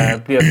bliver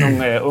sådan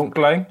nogle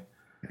onkler, ikke?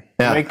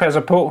 Når man ikke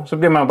passer på, så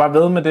bliver man jo bare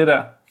ved med det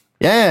der.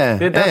 Ja.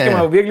 Der skal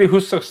man jo virkelig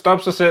huske at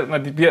stoppe sig selv, når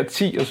de bliver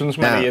 10 og synes,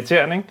 man er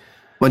irriterende, ikke?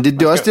 Men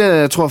det er også det,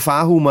 jeg tror,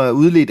 farhumor er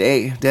udledt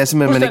af. Det er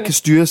simpelthen, at man ikke kan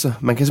styre sig.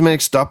 Man kan simpelthen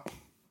ikke stoppe.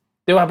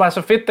 Det var bare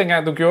så fedt,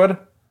 dengang du gjorde det.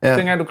 Ja.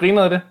 Dengang du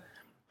grinede det.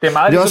 Det er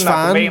meget ligesom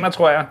narkomaner,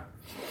 tror jeg.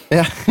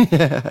 Ja.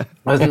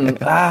 Og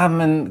sådan,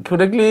 men kunne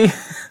du ikke lige...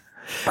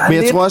 Men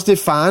jeg tror også, det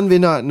er faren ved,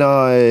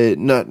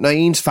 når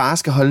ens far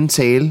skal holde en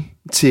tale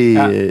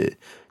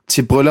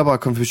til bryllupper og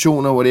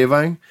konfirmationer,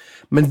 whatever, ikke?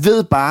 Man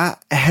ved bare,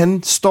 at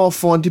han står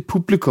foran det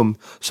publikum,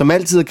 som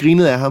altid har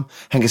grinet af ham.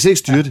 Han kan slet ikke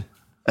styre det.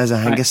 Altså,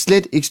 han kan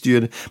slet ikke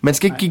styre det. Man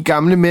skal ikke give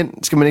gamle mænd,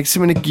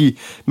 simpelthen ikke give...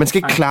 Man skal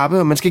ikke klappe,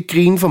 og man skal ikke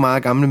grine for meget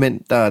af gamle mænd,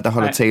 der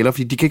holder taler,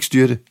 fordi de kan ikke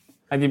styre det.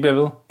 Nej, de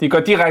bliver ved. De går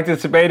direkte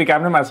tilbage i det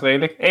gamle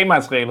materiale, ikke?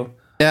 A-materialet.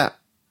 Ja.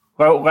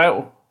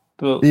 Røv,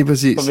 du ved. Lige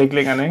præcis.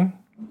 Forviklingerne, ikke?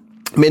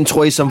 Men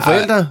tror I som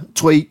forældre,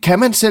 kan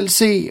man selv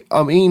se,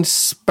 om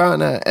ens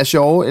børn er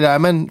sjove, eller er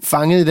man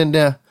fanget i den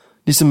der,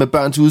 ligesom med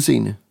børns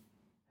udseende?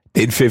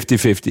 Det er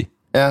en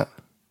 50-50. Ja.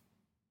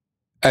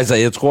 Altså,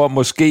 jeg tror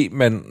måske,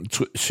 man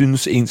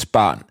synes, ens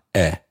barn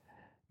er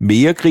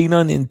mere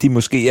grineren, end de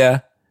måske er.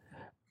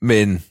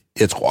 Men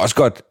jeg tror også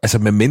godt, altså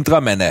med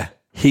mindre man er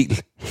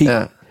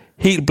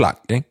helt blank,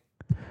 ikke?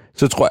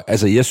 Så tror jeg,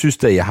 altså jeg synes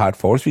da, jeg har et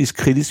forholdsvis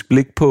kritisk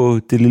blik på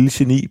det lille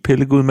geni,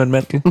 Pelle Gudman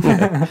Mantel.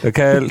 Der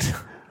kan alt.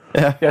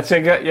 Ja.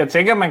 Jeg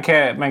tænker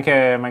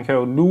man kan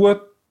jo lure,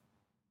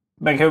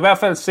 man kan jo i hvert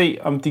fald se,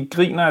 om de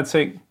griner af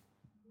ting,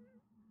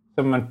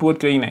 som man burde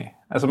grine af.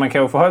 Altså man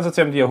kan jo forholde sig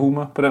til, om de har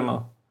humor på den måde.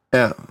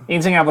 Ja.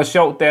 En ting er, hvor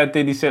sjovt det er,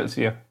 det de selv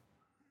siger.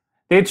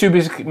 Det er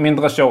typisk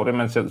mindre sjovt, end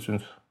man selv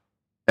synes.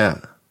 Ja.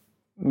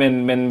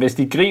 Men hvis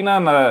de griner,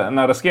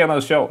 når der sker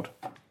noget sjovt,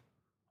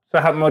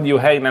 så må de jo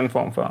have en anden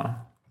form for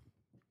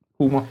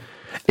humor.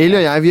 Elle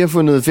og jeg, vi har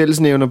fundet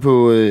fællesnævner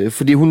på,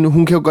 fordi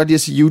hun kan jo godt lide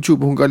at se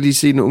YouTube, hun kan godt lide at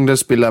se nogle, der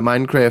spiller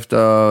Minecraft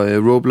og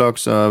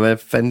Roblox og hvad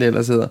fanden det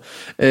ellers hedder.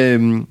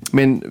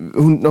 Men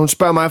når hun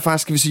spørger mig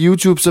faktisk, skal vi se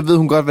YouTube, så ved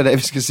hun godt, hvad det er,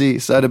 vi skal se.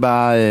 Så er det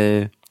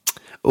bare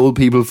Old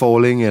People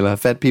Falling, eller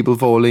Fat People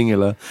Falling,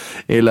 eller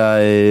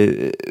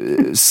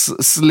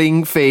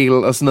Sling Fail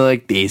og sådan noget.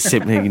 Ikke? Det er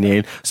simpelthen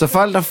genialt. Så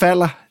folk, der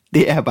falder,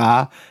 det er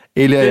bare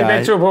Elle og jeg.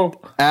 Det er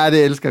på. Ja,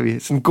 det elsker vi.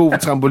 Sådan en god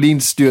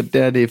trampolinstyrt,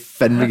 det er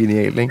fandme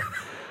genialt, ikke?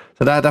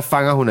 Så der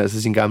fanger hun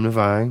altså sin gamle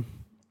far, ikke?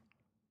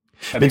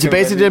 Ja, men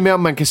tilbage til det der med, om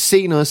man kan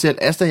se noget selv.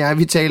 Asta og jeg,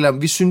 vi taler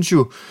om, vi synes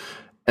jo,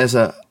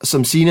 altså,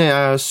 som Signe og jeg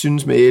også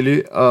synes med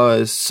Elle,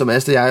 og som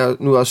Asta og jeg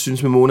nu også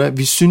synes med Mona,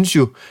 vi synes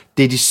jo,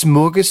 det er de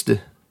smukkeste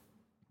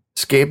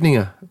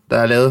skabninger, der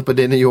er lavet på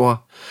denne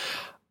jord.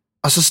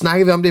 Og så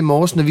snakker vi om det i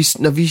morges,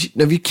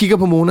 når vi kigger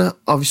på Mona,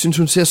 og vi synes,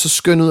 hun ser så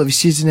skøn ud, og vi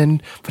siger til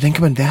hinanden, hvordan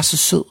kan man være så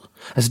sød?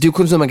 Altså, det er jo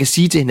kun sådan, man kan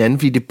sige til hinanden,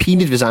 fordi det er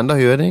pinligt, hvis andre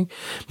hører det, ikke?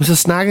 Men så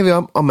snakker vi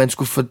om man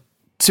skulle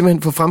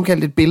simpelthen få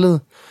fremkaldt et billede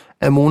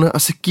af Mona,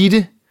 og så give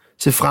det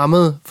til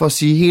fremmede, for at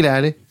sige helt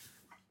ærligt,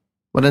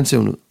 hvordan ser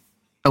hun ud?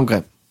 Er hun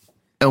grim?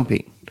 Er hun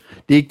pæn?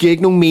 Det giver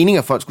ikke nogen mening,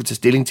 at folk skulle tage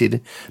stilling til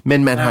det,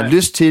 men man har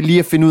lyst til lige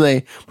at finde ud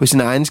af, på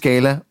sin egen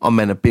skala, om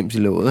man er bims i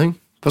låget, ikke?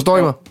 Forstår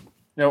I mig?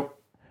 Jo.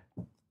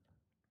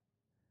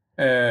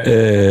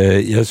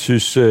 Jeg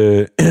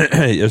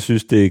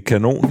synes, det er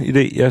kanon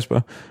idé,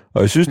 Jasper,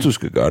 og jeg synes, du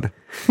skal gøre det.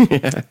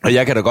 Og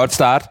jeg kan da godt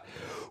starte.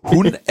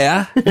 Hun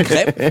er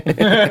grim.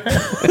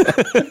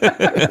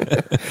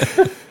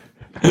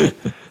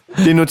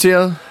 Det er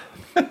noteret.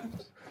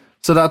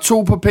 Så der er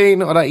 2 på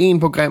pæn, og der er 1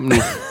 på grim nu.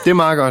 Det er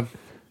meget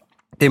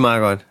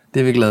godt. Det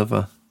er vi glade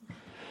for.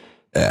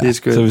 Ja, det er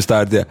skønt. Så vi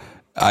starter der.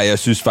 Ej, jeg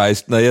synes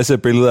faktisk, når jeg ser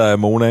billeder af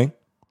Mona, ikke?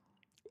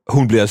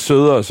 Hun bliver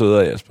sødere og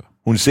sødere, Jasper.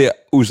 Hun ser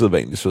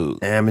usædvanligt sød ud.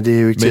 Ja, men det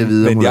er jo ikke til at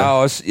vide. Men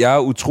jeg er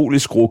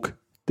utrolig skruk.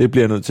 Det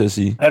bliver jeg nødt til at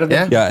sige. Er det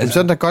det? Ja,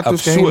 sådan er godt, absurd. Du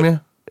skal hænge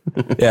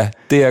med. Ja,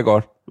 det er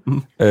godt.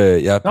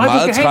 Jeg er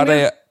meget træt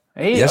af...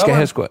 Jeg skal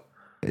have sgu...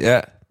 Ja.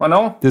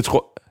 Hvornår? Det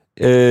tror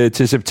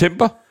til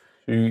september.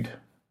 Sygt.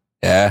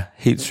 Ja,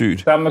 helt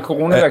sygt. Sammen med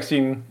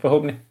coronavaccinen,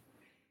 forhåbentlig.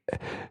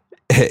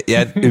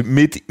 Ja,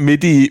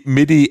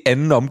 midt i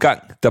anden omgang,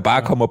 der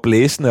bare kommer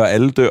blæsende, og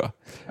alle dør.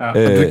 Ja. Og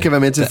du ikke kan være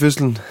med til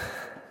fødslen.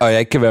 Og jeg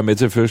ikke kan være med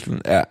til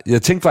fødslen. Ja,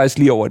 jeg tænkte faktisk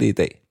lige over det i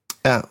dag.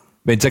 Ja.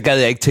 Men så gad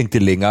jeg ikke tænke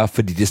det længere,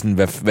 fordi det er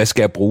sådan, hvad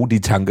skal jeg bruge de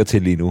tanker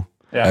til lige nu?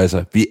 Ja.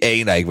 Altså, vi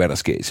aner ikke, hvad der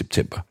sker i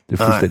september. Det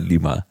er fuldstændig lige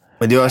meget.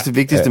 Men det er også det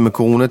vigtigste med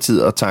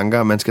coronatid og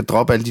tanker. Man skal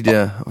droppe alle de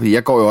der...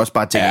 Jeg går jo også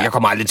bare til, jeg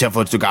kommer aldrig til at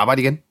få et stykke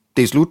arbejde igen.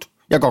 Det er slut.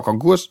 Jeg går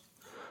konkurs.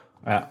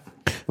 Ja.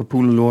 Og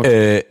pulen lort.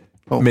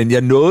 Men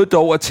jeg nåede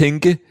dog at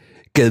tænke,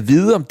 gad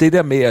vide om det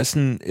der med at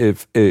sådan,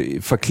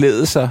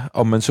 forklæde sig,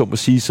 om man så må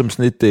sige, som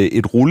sådan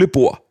et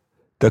rullebord,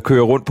 der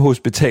kører rundt på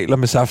hospitaler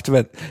med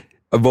saftevand,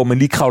 og hvor man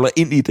lige kravler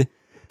ind i det.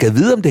 Gad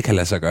vide, om det kan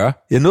lade sig gøre.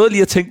 Jeg nåede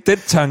lige at tænke den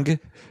tanke,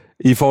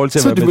 i forhold til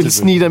at så være du vil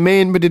snige dig med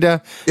ind med det der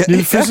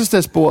lille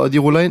fødselsdagsbord, og de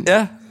ruller ind?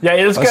 Ja. Jeg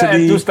elsker,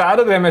 at du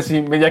startede der med at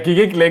sige, men jeg gik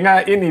ikke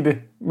længere ind i det.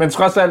 Men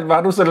trods alt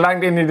var du så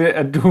langt ind i det,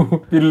 at du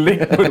ville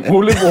ligge på et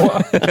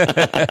rullebord.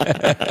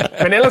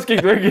 Men ellers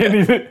gik du ikke ind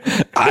i det.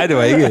 Nej, det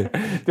var ikke. Det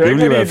var ikke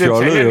fordi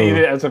detaljen i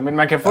det, altså. Men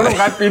man kan få nogle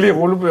ret billige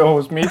rullebøger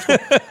hos Metro,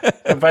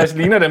 som faktisk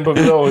ligner dem på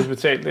Hvidovre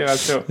Hospital. Det er ret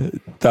sjovt.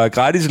 Der er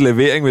gratis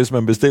levering, hvis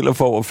man bestiller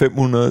for over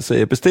 500, så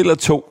jeg bestiller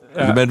 2.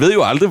 Ja. Man ved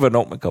jo aldrig,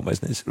 hvornår man kommer i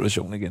sådan en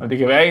situation igen. Og det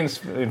kan være,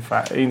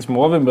 ens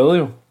mor vil med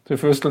jo til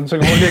fødslen, så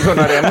kan hun lige gå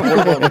noget andet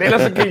rullebord. Men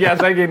ellers så gik jeg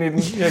altså ikke ind i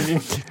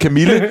den.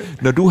 Camille,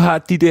 når du har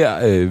de der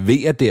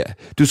V'er der,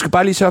 du skal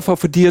bare lige sørge for at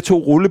få de her 2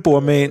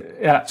 rullebord med ind,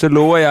 så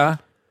lover jeg,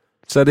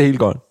 så er det helt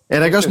godt. Er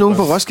der ikke også nogen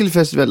på Roskilde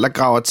Festival, der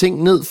graver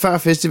ting ned før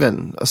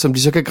festivalen, og som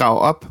de så kan grave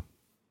op,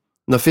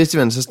 når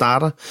festivalen så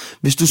starter?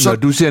 Hvis du så... Når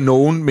du siger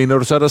nogen, mener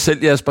du så dig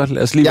selv, Jasper?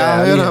 Lad os lige jeg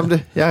har hørt om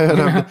det.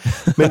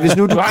 Men hvis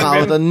nu du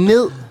graver dig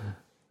ned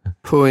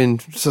på en...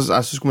 Så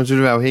skulle man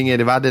selvfølgelig være afhængig af, at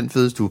det var den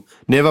fedeste uge.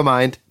 Never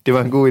mind, det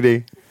var en god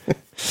idé.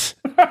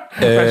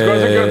 Man skulle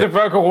også have gjort det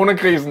før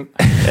coronakrisen.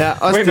 Ja,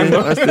 også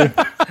det.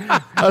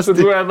 Så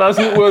du har været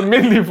sådan en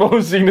ualmindelig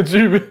forudsigende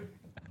type.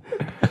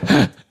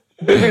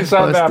 Det ville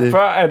så være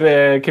før,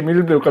 at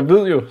Camille blev gravid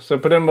jo. Så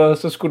på den måde,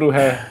 så skulle du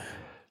have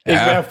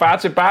ikke være far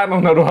til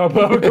barnet, når du hopper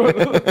op og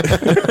gulvet.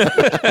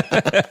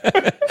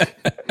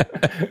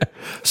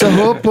 Så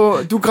håb på,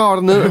 du graver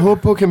dig ned,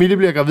 håb på, at Camille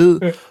bliver gravid,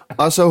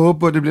 og så håb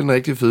på, at det bliver den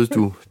rigtige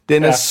fødestue.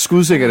 Den er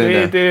skudsikker, den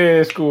der.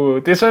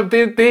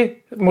 Det er det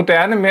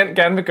moderne mænd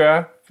gerne vil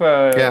gøre, for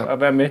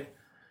at være med.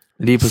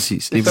 Lige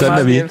præcis. Sådan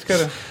er vi. Elsker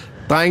det.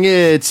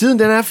 Drenge, tiden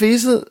den er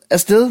fæset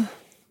afsted.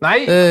 Nej.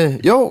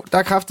 Jo, der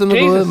er kraftedeme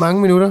gået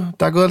mange minutter.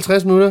 Der er gået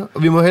 50 minutter,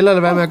 og vi må hellere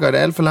lade være med at gøre det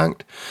alt for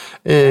langt,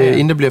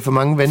 inden der bliver for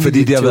mange vanvittige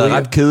fordi det har været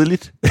ret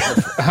kedeligt.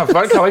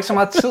 Folk har jo ikke så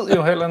meget tid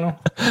jo heller nu.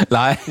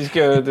 Nej.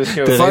 Det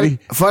skal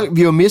folk,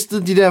 vi har jo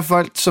mistet de der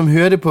folk, som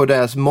hørte på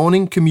deres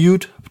morning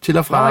commute til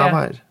og fra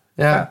arbejde.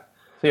 Ja. Så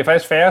det er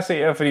faktisk færre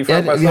seere, fordi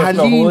folk vi har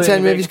lige en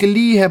tand med. Vi skal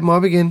lige have dem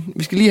op igen.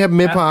 Vi skal lige have dem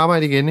med på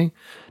arbejde igen, ikke?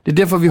 Det er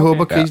derfor, vi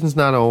håber, krisen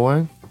snart er over,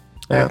 ikke?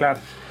 Ja, klart.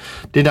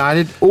 Det er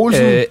dejligt.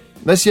 Olsen,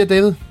 hvad siger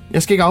David?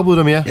 Jeg skal ikke afbryde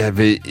dig mere.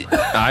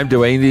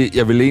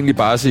 Jeg vil egentlig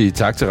bare sige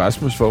tak til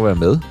Rasmus for at være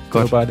med.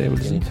 Godt. Det var bare det, jeg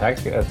ville sige.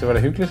 Tak. Altså, det var da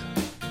hyggeligt.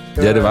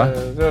 Det var.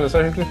 Det var da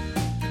så hyggeligt.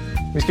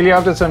 Vi skal lige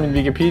opdatere min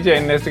Wikipedia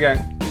inden næste gang.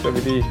 Så vi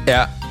lige...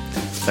 Ja,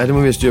 det må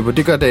vi have styr på.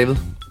 Det gør David.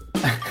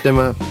 Jeg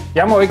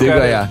må ikke det gøre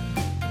gør det. jeg.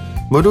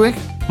 Må du ikke?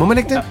 Må man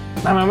ikke det? Ja.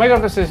 Nej, man må ikke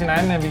opdatere sin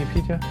egen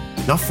Wikipedia.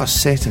 Nå, for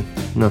satan.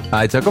 Nå.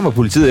 Nej, så kommer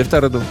politiet efter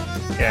dig, du.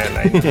 Ja,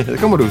 eller ikke. Så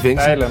kommer du i fængsel.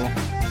 Nej, eller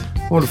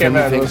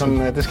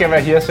andet. Det skal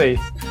være hearsay.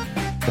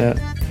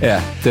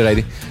 Ja, det er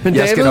rigtigt. Men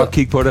jeg skal nok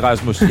kigge på det,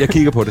 Rasmus. Jeg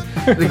kigger på det.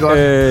 Det er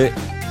godt.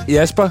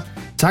 Jasper.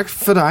 Tak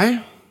for dig.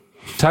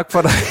 Tak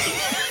for dig.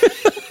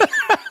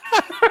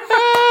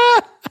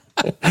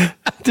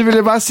 Det vil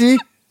jeg bare sige.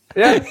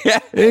 Ja.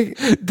 Ikke?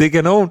 Det er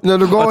kanon. Når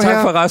du går og tak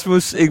her. for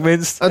Rasmus, ikke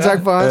mindst. Og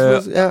tak for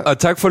Rasmus, Og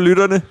tak for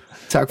lytterne.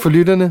 Tak for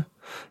lytterne.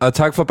 Og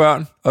tak for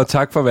børn. Og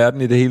tak for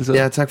verden i det hele taget.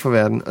 Ja, tak for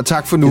verden. Og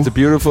tak for nu. It's a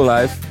beautiful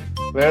life.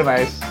 Very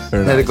nice.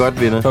 Ha' det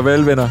godt, venner.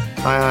 Farvel, venner.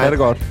 Hej. Ha' det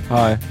godt.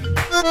 Hej.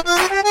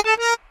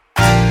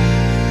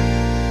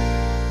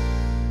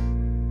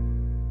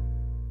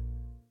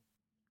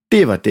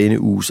 Det var denne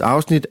uges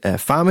afsnit af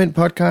Farmand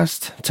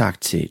Podcast.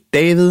 Tak til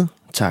David.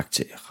 Tak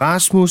til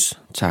Rasmus.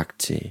 Tak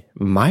til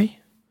mig.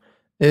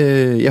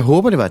 Jeg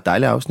håber, det var et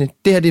dejligt afsnit.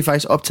 Det her det er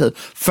faktisk optaget,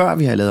 før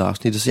vi har lavet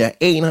afsnittet, så jeg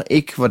aner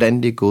ikke,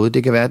 hvordan det er gået.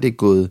 Det kan være, det er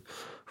gået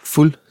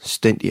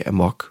fuldstændig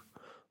amok.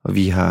 Og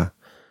vi har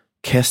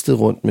kastet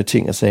rundt med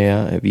ting og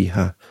sager, at vi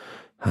har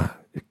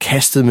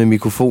kastet med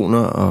mikrofoner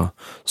og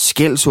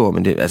skældsord,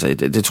 men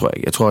det tror jeg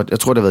ikke. Jeg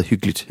tror, det har været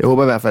hyggeligt. Jeg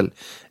håber i hvert fald,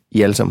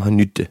 I alle sammen har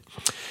nydt det.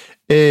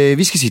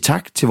 Vi skal sige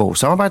tak til vores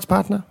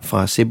samarbejdspartner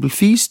fra Simple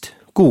Feast.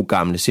 God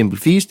gamle Simple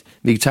Feast.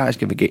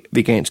 Vegetariske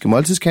veganske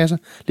måltidskasser.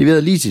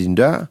 Leveret lige til din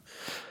dør.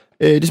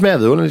 Det smager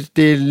vidunderligt.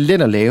 Det er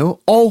let at lave.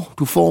 Og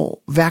du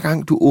får, hver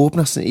gang du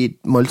åbner sådan et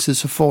måltid,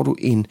 så får du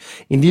en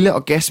lille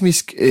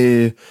orgasmisk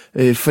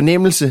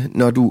fornemmelse,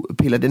 når du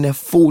piller den her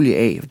folie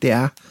af. Det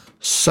er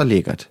så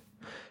lækkert.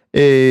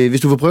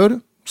 Hvis du vil prøve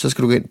det, så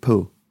skal du gå ind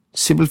på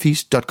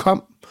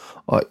simplefeast.com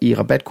og i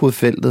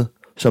rabatkodefeltet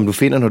som du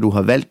finder, når du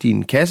har valgt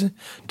din kasse.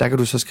 Der kan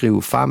du så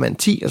skrive Farmand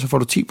 10, og så får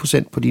du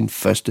 10% på din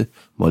første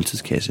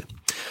måltidskasse.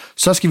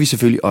 Så skal vi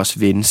selvfølgelig også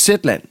vende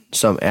Zetland,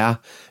 som er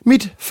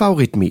mit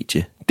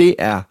favoritmedie. Det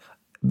er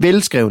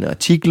velskrevne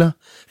artikler,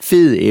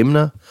 fede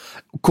emner,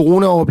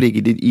 coronaoverblik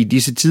i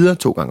disse tider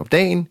 2 gange om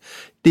dagen.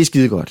 Det er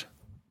skide godt.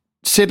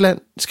 Zetland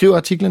skriver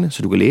artiklerne,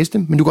 så du kan læse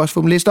dem, men du kan også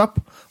få dem læst op,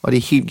 og det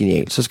er helt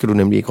genialt. Så skal du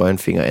nemlig ikke røre en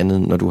finger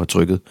andet, når du har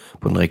trykket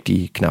på den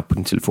rigtige knap på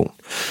din telefon.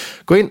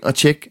 Gå ind og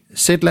tjek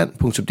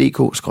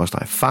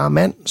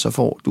zetland.dk/farmand, så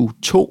får du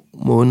 2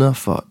 måneder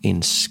for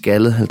en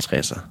skaldet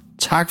 50'er.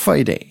 Tak for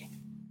i dag.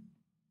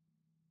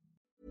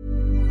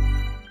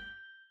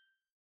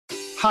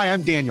 Hi,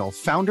 I'm Daniel,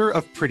 founder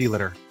of Pretty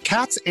Litter.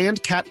 Cats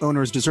and cat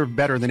owners deserve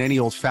better than any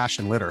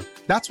old-fashioned litter.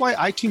 That's why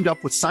I teamed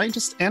up with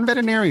scientists and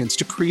veterinarians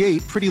to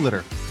create Pretty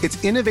Litter.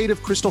 Its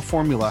innovative crystal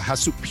formula has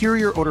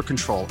superior odor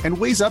control and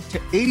weighs up to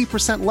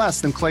 80%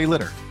 less than clay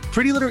litter.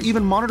 Pretty Litter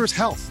even monitors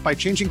health by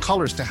changing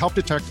colors to help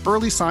detect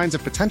early signs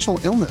of potential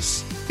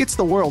illness. It's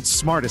the world's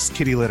smartest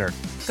kitty litter.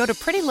 Go to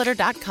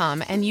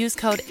prettylitter.com and use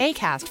code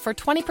ACAST for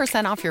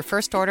 20% off your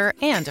first order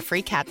and a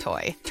free cat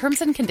toy.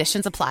 Terms and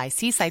conditions apply.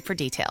 See site for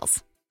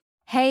details.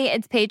 Hey,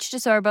 it's Paige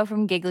DeSorbo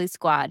from Giggly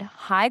Squad.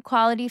 High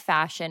quality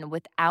fashion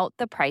without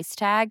the price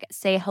tag.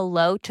 Say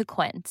hello to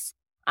Quince.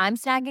 I'm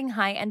snagging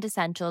high-end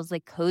essentials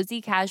like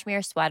cozy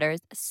cashmere sweaters,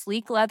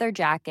 sleek leather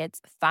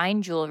jackets,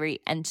 fine jewelry,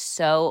 and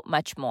so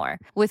much more.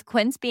 With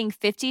Quince being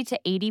 50 to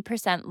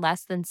 80%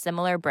 less than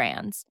similar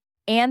brands.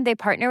 And they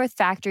partner with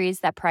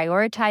factories that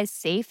prioritize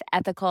safe,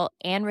 ethical,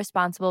 and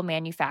responsible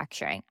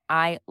manufacturing.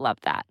 I love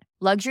that.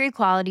 Luxury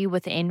quality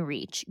within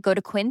reach. Go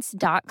to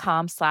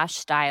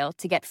quince.com/style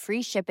to get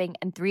free shipping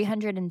and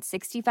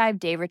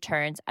 365-day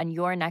returns on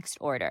your next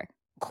order.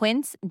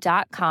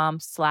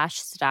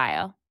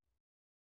 Quince.com/style.